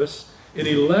purpose in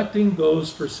electing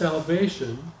those for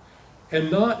salvation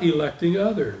and not electing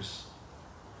others.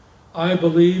 I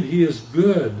believe he is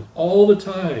good all the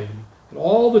time, and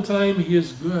all the time he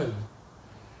is good.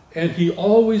 And he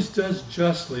always does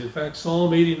justly. In fact,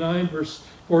 Psalm 89 verse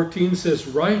 14 says,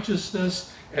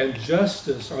 righteousness and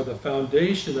justice are the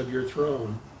foundation of your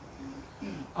throne.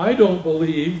 I don't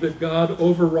believe that God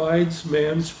overrides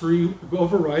man's free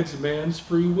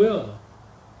will,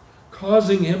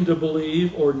 causing him to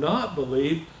believe or not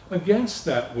believe against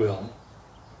that will.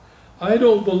 I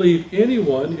don't believe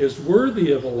anyone is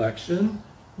worthy of election.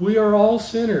 We are all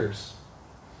sinners.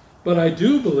 But I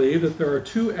do believe that there are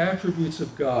two attributes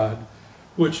of God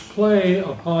which play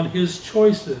upon his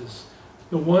choices,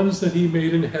 the ones that he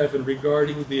made in heaven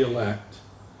regarding the elect.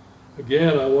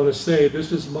 Again, I want to say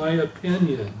this is my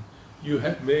opinion. You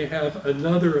may have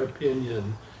another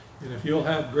opinion. And if you'll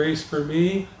have grace for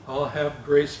me, I'll have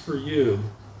grace for you.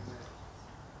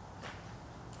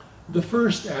 The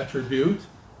first attribute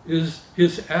is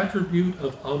his attribute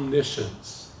of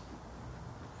omniscience.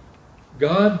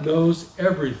 God knows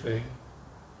everything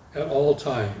at all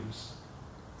times,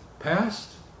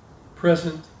 past,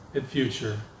 present, and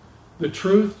future. The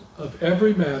truth of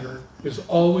every matter is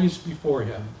always before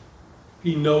him.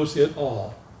 He knows it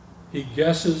all. He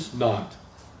guesses not.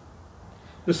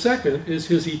 The second is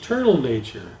his eternal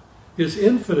nature, his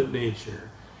infinite nature.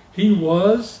 He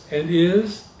was and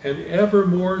is and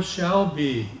evermore shall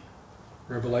be,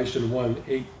 Revelation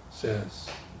 1:8 says.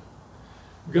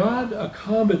 God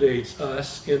accommodates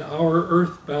us in our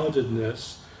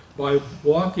earth-boundedness by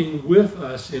walking with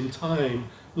us in time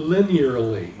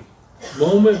linearly,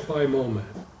 moment by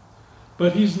moment.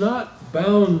 But he's not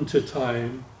bound to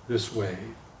time this way.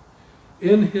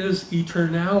 In his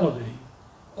eternality,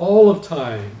 all of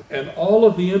time and all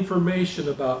of the information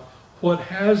about what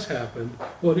has happened,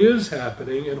 what is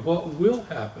happening, and what will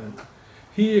happen,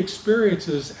 he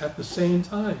experiences at the same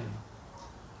time.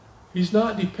 He's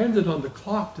not dependent on the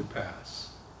clock to pass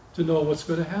to know what's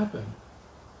going to happen.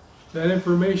 That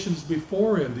information's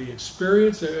before him. The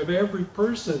experience of every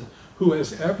person who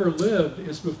has ever lived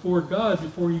is before God,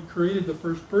 before he created the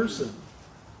first person.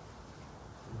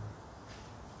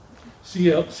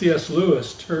 C.S.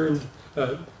 Lewis termed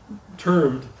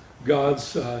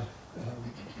God's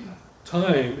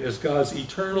time as God's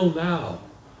eternal now.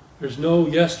 There's no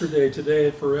yesterday, today,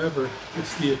 and forever.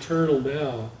 It's the eternal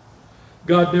now.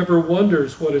 God never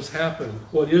wonders what has happened,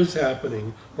 what is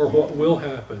happening, or what will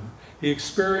happen. He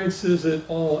experiences it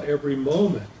all every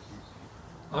moment.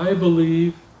 I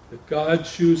believe that God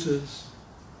chooses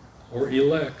or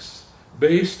elects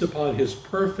based upon his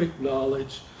perfect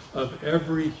knowledge of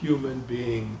every human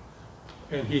being.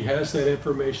 And he has that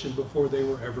information before they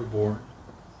were ever born.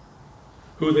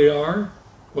 Who they are,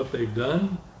 what they've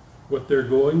done, what they're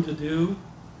going to do,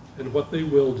 and what they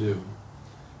will do.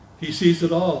 He sees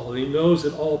it all, and he knows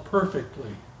it all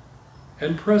perfectly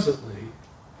and presently.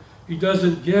 He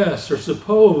doesn't guess or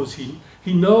suppose. He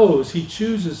knows. He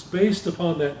chooses based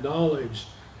upon that knowledge.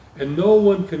 And no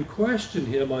one can question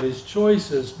him on his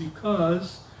choices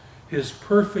because his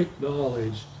perfect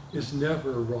knowledge is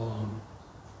never wrong.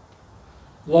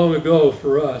 Long ago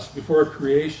for us, before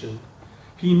creation,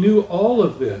 he knew all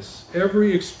of this,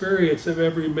 every experience of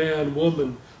every man,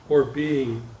 woman, or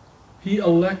being. He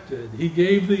elected. He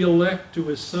gave the elect to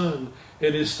his Son,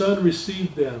 and his Son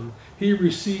received them. He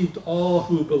received all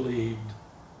who believed.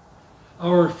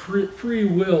 Our free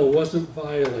will wasn't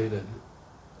violated.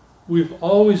 We've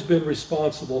always been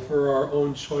responsible for our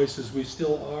own choices. We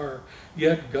still are.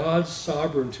 Yet God's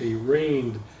sovereignty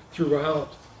reigned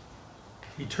throughout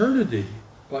eternity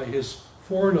by his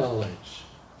foreknowledge.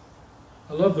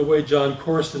 I love the way John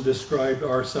Corson described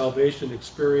our salvation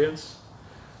experience.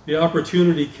 The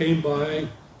opportunity came by.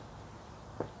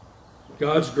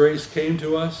 God's grace came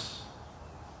to us,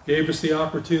 gave us the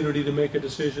opportunity to make a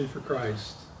decision for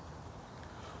Christ.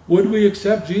 Would we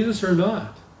accept Jesus or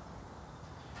not?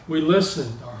 We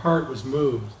listened, our heart was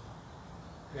moved,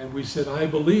 and we said, I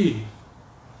believe,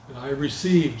 and I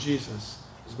receive Jesus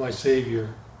as my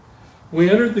Savior. We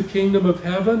entered the kingdom of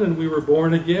heaven, and we were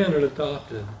born again and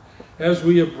adopted. As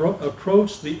we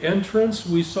approached the entrance,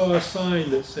 we saw a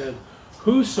sign that said,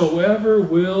 whosoever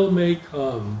will may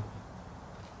come.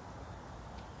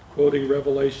 Quoting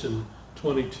Revelation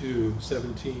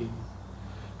 22:17.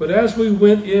 But as we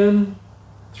went in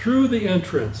through the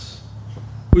entrance,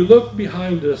 we looked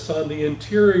behind us on the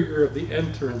interior of the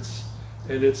entrance,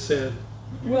 and it said,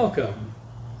 welcome.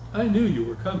 I knew you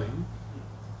were coming.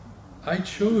 I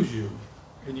chose you,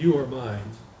 and you are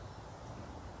mine.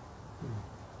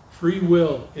 Free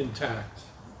will intact.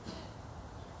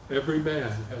 Every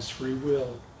man has free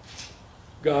will.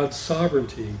 God's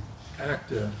sovereignty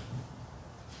active.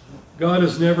 God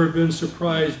has never been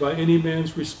surprised by any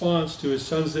man's response to his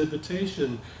Son's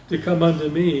invitation to come unto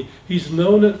me. He's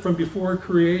known it from before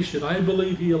creation. I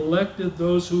believe he elected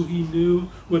those who he knew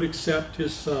would accept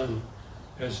his Son.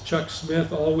 As Chuck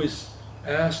Smith always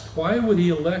asked, why would he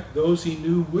elect those he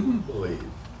knew wouldn't believe?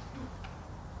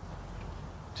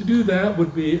 To do that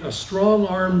would be a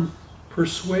strong-armed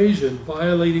persuasion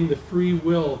violating the free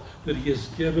will that he has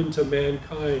given to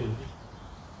mankind.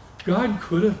 God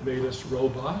could have made us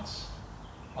robots,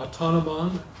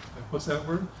 automaton, what's that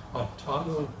word?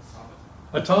 Automaton,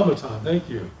 thank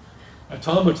you.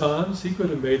 Automatons, he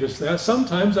could have made us that.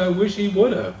 Sometimes I wish he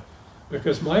would have,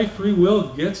 because my free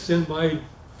will gets in my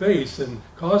face and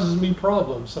causes me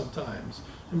problems sometimes.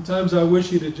 Sometimes I wish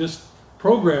he'd have just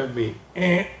programmed me.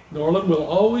 Norlyn will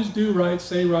always do right,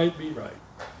 say right, be right.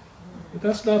 But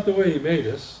that's not the way he made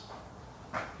us.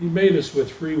 He made us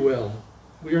with free will.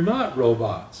 We are not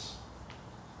robots.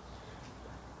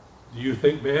 Do you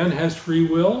think man has free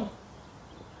will?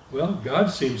 Well, God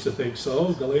seems to think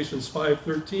so. Galatians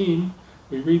 5:13,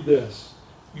 we read this.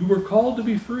 You were called to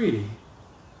be free.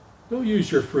 Don't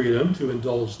use your freedom to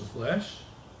indulge the flesh.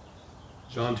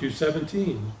 John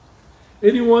 2:17.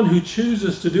 Anyone who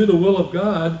chooses to do the will of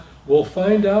God will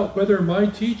find out whether my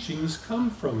teachings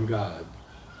come from God.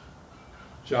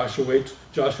 Joshua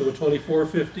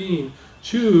 24:15.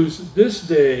 Choose this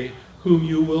day whom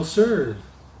you will serve.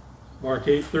 Mark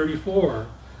 8:34.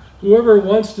 Whoever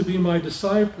wants to be my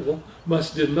disciple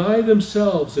must deny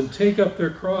themselves and take up their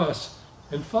cross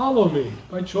and follow me.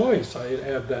 By choice. I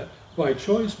add that by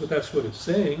choice, but that's what it's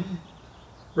saying.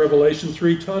 Revelation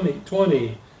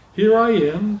 3:20. Here I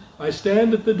am. I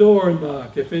stand at the door and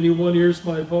knock. If anyone hears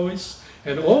my voice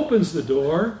and opens the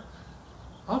door,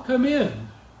 I'll come in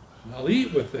and I'll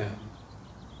eat with them.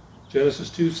 Genesis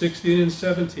 2:16 and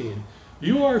 17.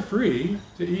 You are free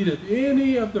to eat of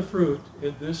any of the fruit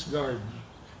in this garden,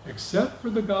 except for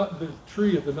the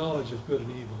tree of the knowledge of good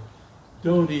and evil.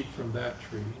 Don't eat from that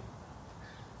tree,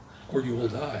 or you will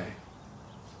die.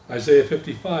 Isaiah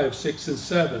 55:6 and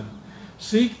 7.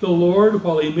 Seek the Lord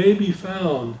while he may be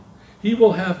found. He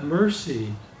will have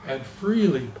mercy and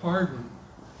freely pardon.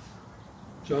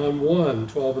 John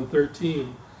 1:12 and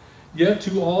 13. Yet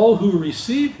to all who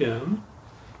receive him,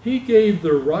 he gave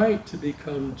the right to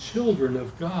become children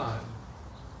of God.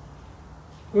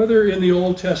 Whether in the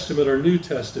Old Testament or New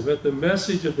Testament, the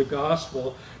message of the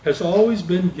gospel has always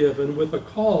been given with a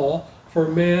call for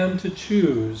man to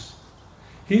choose.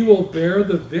 He will bear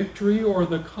the victory or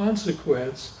the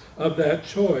consequence of that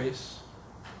choice.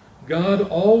 God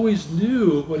always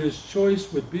knew what his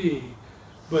choice would be,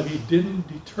 but he didn't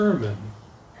determine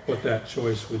what that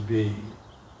choice would be.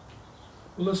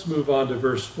 Well, let's move on to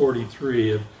verse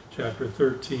 43 of chapter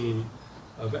 13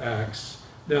 of Acts.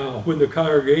 Now, when the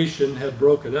congregation had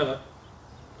broken up,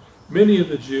 many of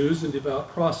the Jews and devout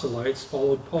proselytes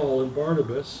followed Paul and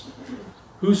Barnabas,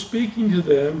 who, speaking to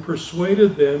them,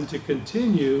 persuaded them to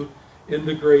continue in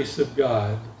the grace of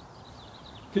God.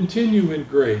 Continue in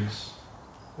grace.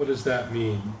 What does that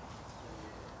mean?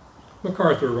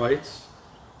 MacArthur writes,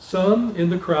 some in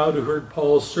the crowd who heard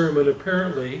Paul's sermon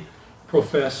apparently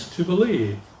professed to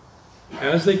believe.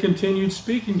 As they continued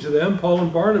speaking to them, Paul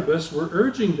and Barnabas were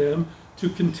urging them to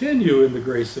continue in the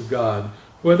grace of God.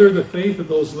 Whether the faith of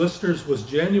those listeners was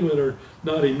genuine or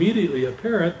not immediately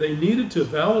apparent, they needed to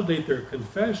validate their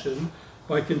confession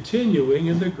by continuing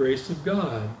in the grace of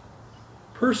God.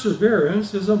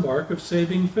 Perseverance is a mark of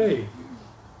saving faith.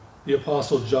 The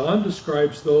Apostle John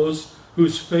describes those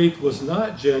whose faith was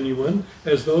not genuine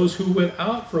as those who went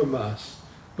out from us,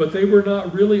 but they were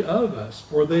not really of us.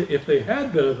 For if they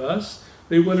had been of us,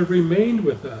 they would have remained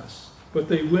with us. But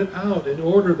they went out in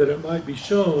order that it might be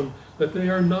shown that they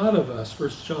are not of us.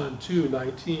 1 John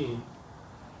 2:19.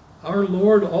 Our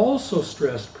Lord also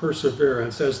stressed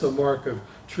perseverance as the mark of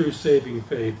true saving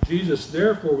faith. Jesus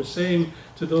therefore was saying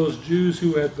to those Jews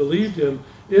who had believed him,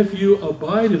 if you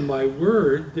abide in my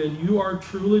word, then you are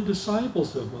truly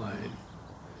disciples of mine.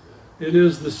 It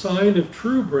is the sign of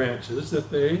true branches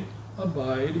that they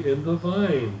abide in the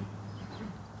vine.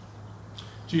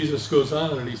 Jesus goes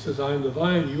on and he says, I am the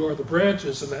vine, you are the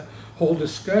branches. And that whole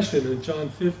discussion in John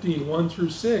 15, 1 through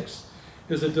 6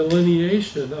 is a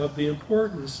delineation of the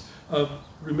importance of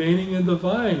remaining in the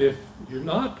vine. If you're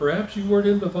not, perhaps you weren't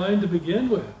in the vine to begin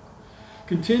with.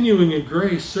 Continuing in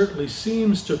grace certainly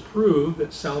seems to prove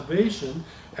that salvation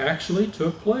actually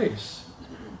took place.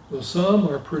 Though some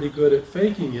are pretty good at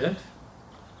faking it,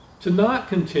 to not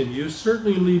continue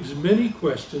certainly leaves many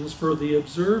questions for the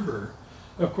observer.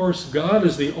 Of course, God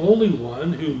is the only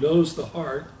one who knows the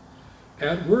heart.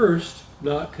 At worst,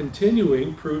 not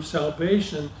continuing proves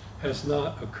salvation has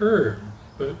not occurred.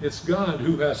 But it's God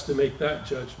who has to make that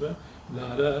judgment,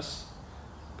 not us.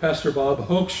 Pastor Bob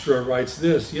Hoekstra writes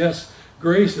this, yes,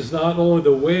 grace is not only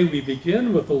the way we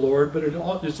begin with the Lord, but it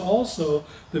is also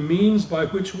the means by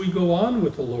which we go on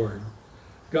with the Lord.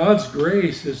 God's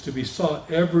grace is to be sought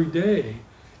every day.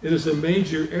 It is a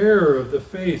major error of the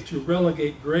faith to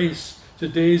relegate grace to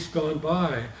days gone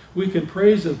by. We can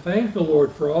praise and thank the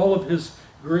Lord for all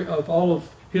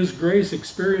of his grace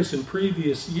experienced in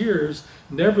previous years.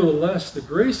 Nevertheless, the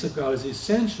grace of God is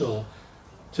essential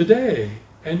today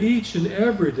and each and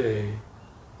every day.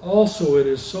 Also, it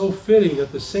is so fitting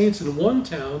that the saints in one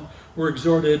town were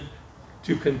exhorted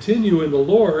to continue in the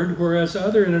Lord, whereas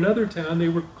in another town they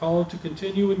were called to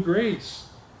continue in grace.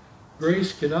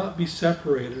 Grace cannot be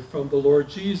separated from the Lord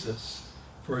Jesus,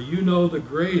 for you know the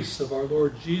grace of our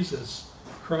Lord Jesus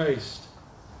Christ.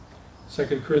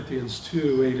 2 Corinthians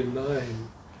 2, 8 and 9.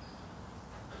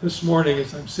 This morning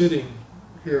as I'm sitting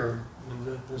here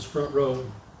in this front row,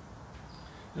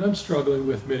 and I'm struggling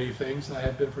with many things. I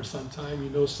have been for some time.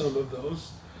 You know some of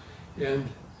those. And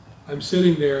I'm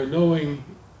sitting there knowing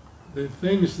the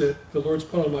things that the Lord's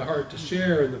put on my heart to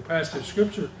share in the passage of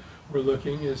Scripture we're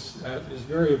looking is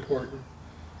very important.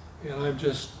 And I'm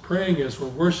just praying as we're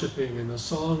worshiping, and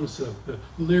the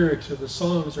lyrics of the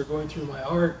songs are going through my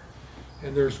heart,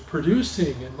 and there's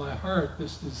producing in my heart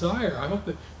this desire. I hope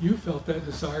that you felt that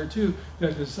desire too,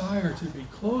 that desire to be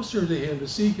closer to him, to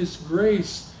seek his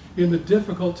grace in the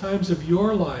difficult times of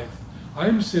your life.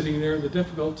 I'm sitting there in the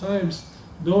difficult times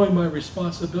knowing my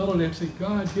responsibility and saying,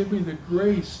 God, give me the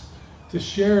grace to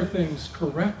share things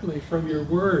correctly from your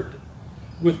word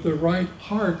with the right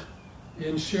heart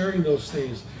in sharing those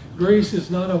things. Grace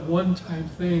is not a one-time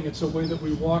thing. It's a way that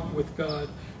we walk with God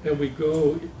and we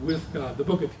go with God. The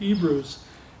book of Hebrews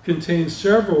contains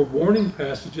several warning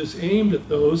passages aimed at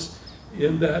those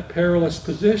in that perilous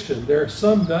position. They're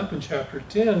summed up in chapter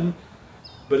 10,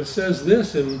 but it says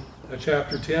this in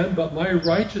chapter 10, but my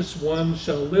righteous one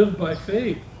shall live by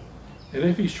faith. And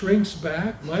if he shrinks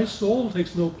back, my soul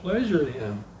takes no pleasure in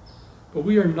him. But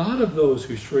we are not of those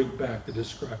who shrink back to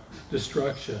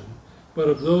destruction, but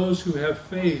of those who have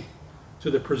faith to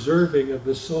the preserving of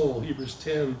the soul. Hebrews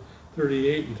 10,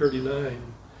 38 and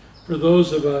 39. For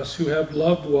those of us who have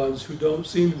loved ones who don't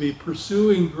seem to be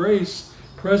pursuing grace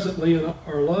presently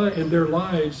in their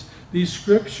lives, these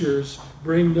scriptures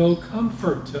bring no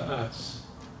comfort to us.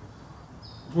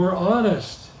 If we're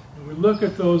honest, and we look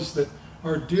at those that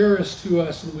are dearest to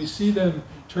us, and we see them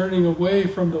turning away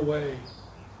from the way,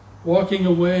 walking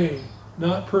away,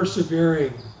 not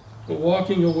persevering, but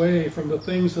walking away from the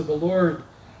things of the Lord,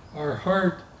 our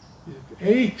heart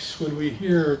aches when we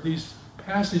hear these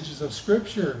passages of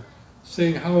Scripture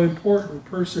saying how important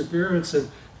perseverance and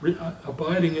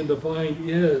abiding in the vine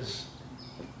is.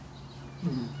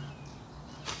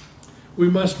 We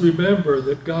must remember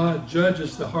that God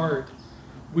judges the heart.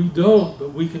 We don't,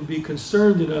 but we can be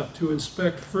concerned enough to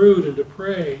inspect fruit and to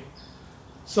pray.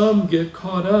 Some get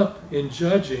caught up in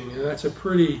judging, and that's a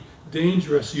pretty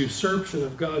dangerous usurpation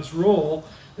of God's role,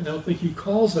 and I don't think he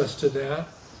calls us to that,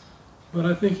 but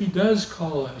I think he does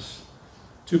call us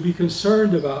to be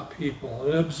concerned about people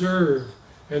and observe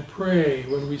and pray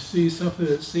when we see something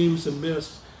that seems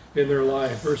amiss in their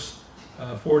life. Verse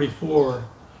 44,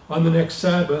 on the next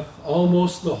Sabbath,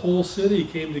 almost the whole city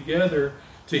came together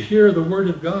to hear the word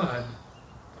of God.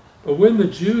 But when the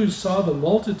Jews saw the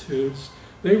multitudes,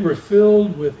 they were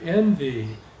filled with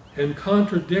envy, and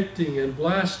contradicting and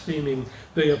blaspheming,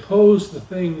 they opposed the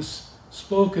things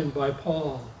spoken by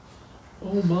Paul.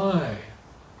 Oh my!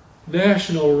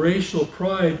 National racial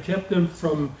pride kept them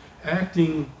from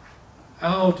acting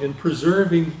out and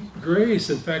preserving grace.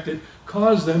 In fact, it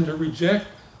caused them to reject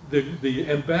the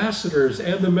ambassadors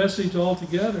and the message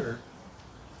altogether.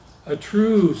 A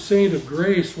true saint of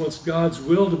grace wants God's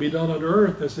will to be done on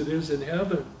earth as it is in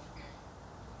heaven.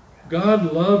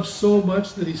 God loves so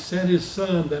much that he sent his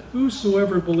Son, that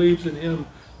whosoever believes in him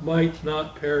might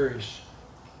not perish,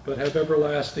 but have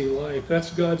everlasting life.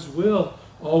 That's God's will.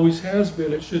 Always has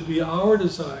been. It should be our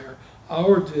desire,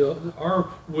 our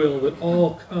will, that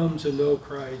all come to know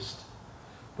Christ.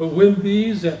 But when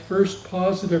these, at first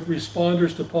positive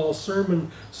responders to Paul's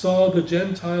sermon, saw the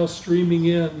Gentiles streaming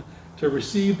in to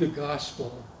receive the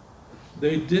gospel,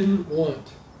 they didn't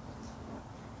want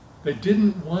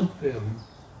them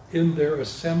in their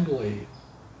assembly.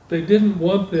 They didn't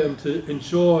want them to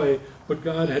enjoy what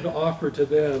God had offered to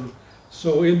them.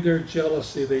 So in their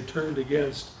jealousy, they turned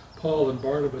against Paul and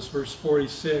Barnabas. Verse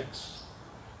 46.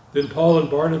 Then Paul and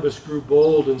Barnabas grew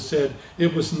bold and said,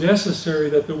 it was necessary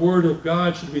that the word of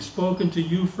God should be spoken to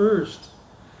you first.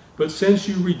 But since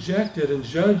you reject it and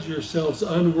judge yourselves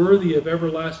unworthy of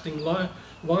everlasting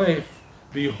life,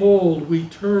 behold, we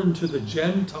turn to the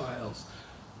Gentiles.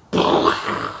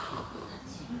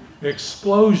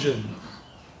 Explosion.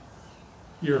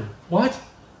 You're what?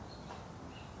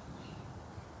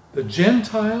 The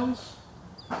Gentiles?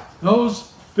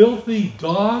 Those filthy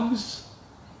dogs?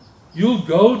 You'll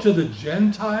go to the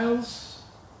Gentiles?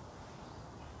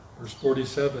 Verse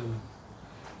 47.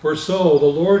 For so the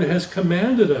Lord has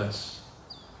commanded us,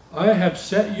 I have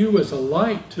set you as a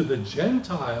light to the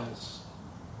Gentiles,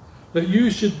 that you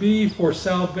should be for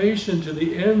salvation to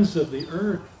the ends of the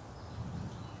earth.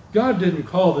 God didn't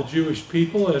call the Jewish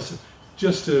people as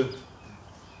just to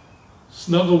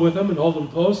snuggle with them and hold them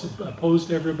close opposed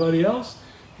to everybody else.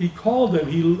 He called them,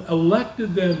 he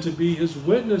elected them to be his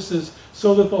witnesses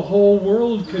so that the whole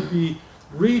world could be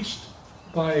reached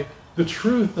by the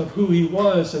truth of who he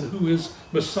was and who his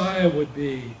Messiah would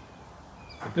be.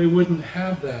 But they wouldn't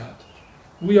have that.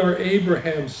 We are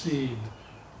Abraham's seed.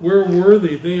 We're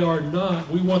worthy. They are not.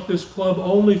 We want this club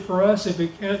only for us. If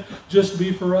it can't just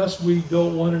be for us, we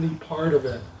don't want any part of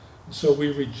it. And so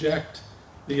we reject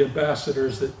the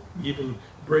ambassadors that even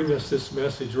bring us this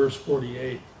message. Verse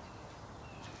 48.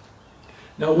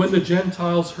 Now when the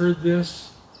Gentiles heard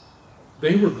this,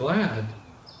 they were glad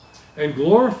and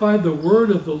glorified the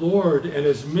word of the Lord, and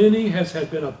as many as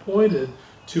had been appointed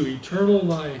to eternal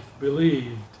life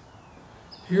believed.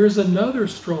 Here's another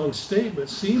strong statement,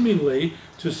 seemingly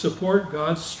to support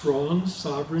God's strong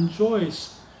sovereign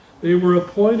choice. They were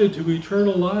appointed to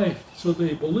eternal life, so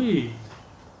they believed.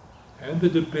 And the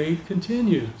debate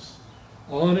continues,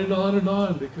 on and on and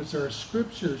on, because there are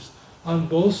scriptures on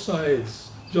both sides.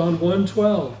 John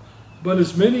 1:12, but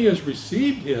as many as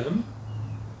received him,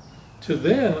 to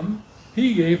them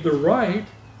he gave the right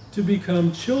to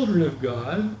become children of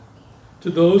God, to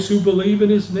those who believe in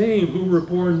his name, who were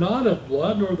born not of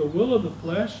blood, nor the will of the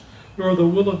flesh, nor the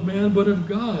will of man, but of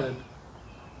God.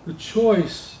 The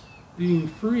choice being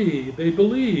free, they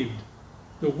believed.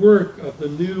 The work of the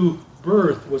new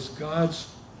birth was God's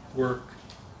work.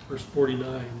 Verse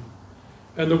 49.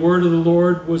 And the word of the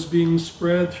Lord was being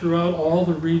spread throughout all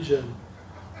the region.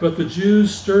 But the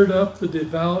Jews stirred up the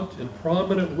devout and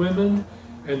prominent women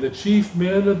and the chief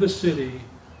men of the city,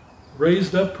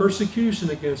 raised up persecution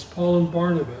against Paul and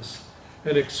Barnabas,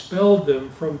 and expelled them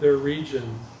from their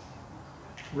region.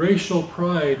 Racial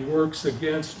pride works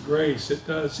against grace. It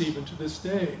does even to this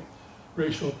day.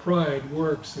 Racial pride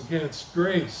works against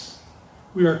grace.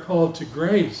 We are called to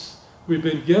grace. We've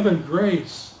been given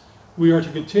grace. We are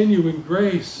to continue in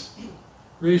grace.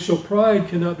 Racial pride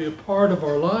cannot be a part of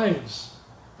our lives.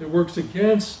 It works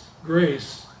against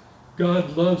grace.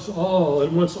 God loves all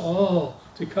and wants all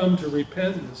to come to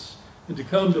repentance and to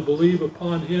come to believe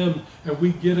upon him, and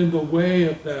we get in the way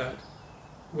of that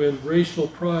when racial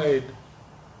pride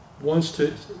wants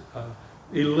to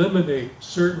eliminate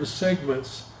certain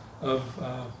segments of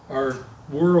our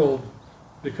world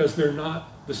because they're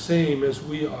not the same as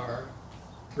we are.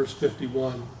 Verse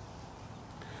 51.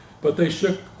 But they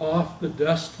shook off the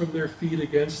dust from their feet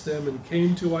against them and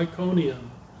came to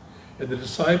Iconium. And the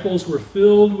disciples were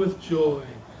filled with joy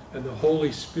and the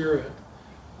Holy Spirit.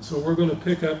 So we're going to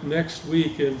pick up next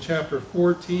week in chapter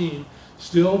 14,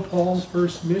 still Paul's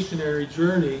first missionary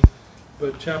journey,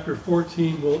 but chapter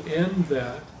 14 will end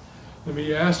that. Let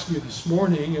me ask you this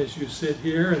morning, as you sit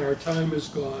here and our time is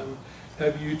gone,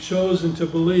 have you chosen to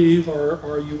believe, or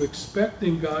are you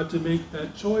expecting God to make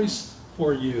that choice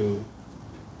for you?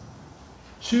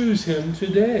 Choose him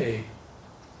today.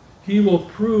 He will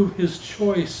prove his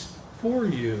choice for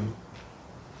you.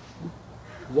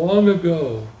 Long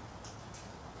ago,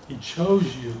 he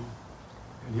chose you,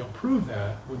 and he'll prove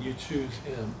that when you choose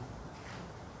him.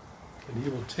 And he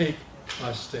will take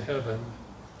us to heaven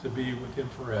to be with him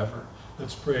forever.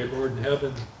 Let's pray. Lord in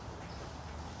heaven,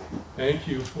 thank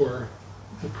you for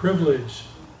the privilege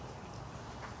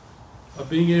of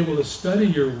being able to study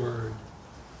your word,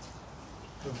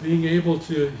 of being able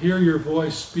to hear your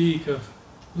voice speak, of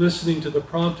listening to the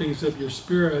promptings of your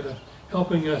Spirit, of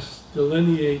helping us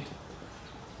delineate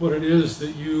what it is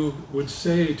that you would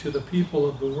say to the people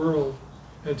of the world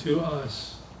and to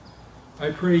us.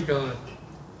 I pray, God,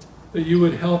 that you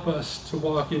would help us to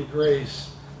walk in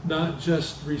grace, not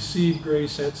just receive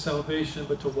grace at salvation,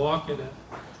 but to walk in it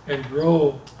and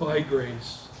grow by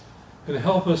grace. And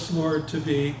help us, Lord, to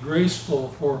be graceful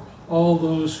for all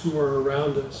those who are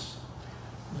around us,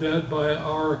 that by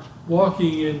our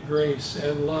walking in grace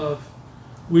and love,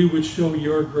 we would show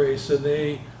your grace, and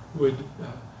they would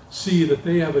see that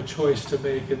they have a choice to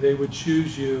make, and they would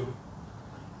choose you.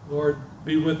 Lord,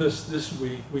 be with us this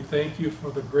week. We thank you for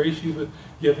the grace you've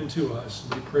given to us.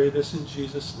 And we pray this in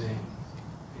Jesus' name.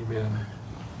 Amen.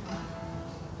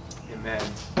 Amen.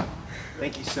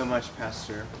 Thank you so much,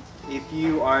 Pastor. If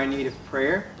you are in need of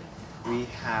prayer, we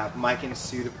have Mike and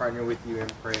Sue to partner with you in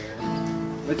prayer.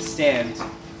 Let's stand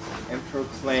and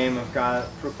proclaim God's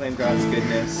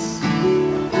goodness.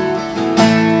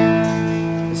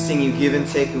 Let's sing You Give and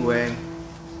Take Away.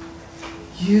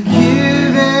 You give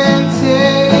and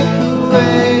take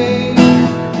away.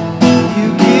 You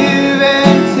give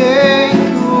and take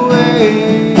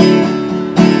away.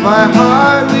 My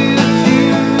heart will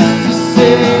choose to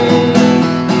say,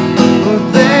 oh,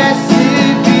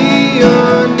 blessed be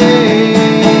your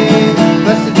name.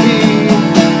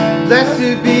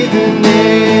 Blessed be the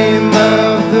name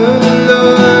of the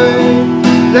Lord.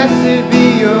 Blessed be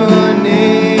your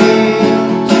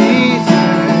name,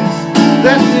 Jesus.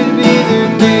 Blessed be the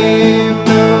name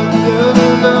of the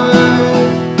Lord.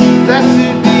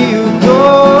 Blessed be your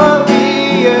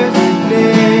glorious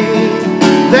name.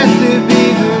 Blessed be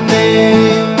the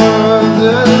name of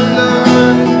the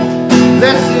Lord.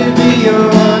 Blessed be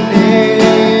your name.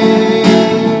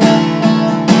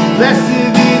 Blessed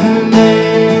be the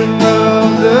name of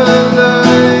the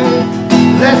Lord.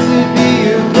 Blessed be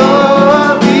your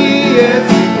glorious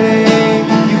name.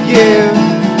 You give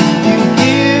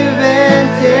and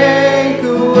take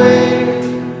away.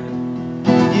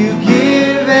 You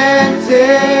give and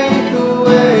take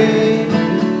away.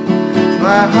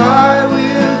 My heart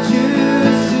will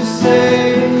choose to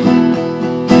say,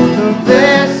 so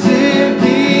blessed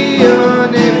be your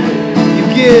name. You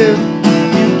give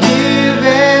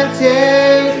and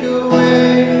take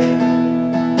away.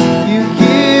 You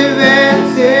give and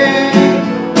take.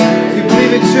 You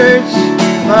believe it, church?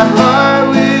 My heart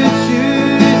will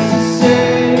choose to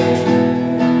say,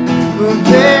 well,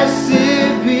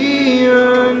 blessed be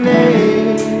your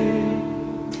name.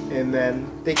 Amen.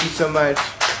 Thank you so much.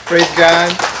 Praise God.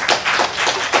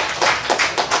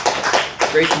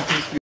 Grace and peace.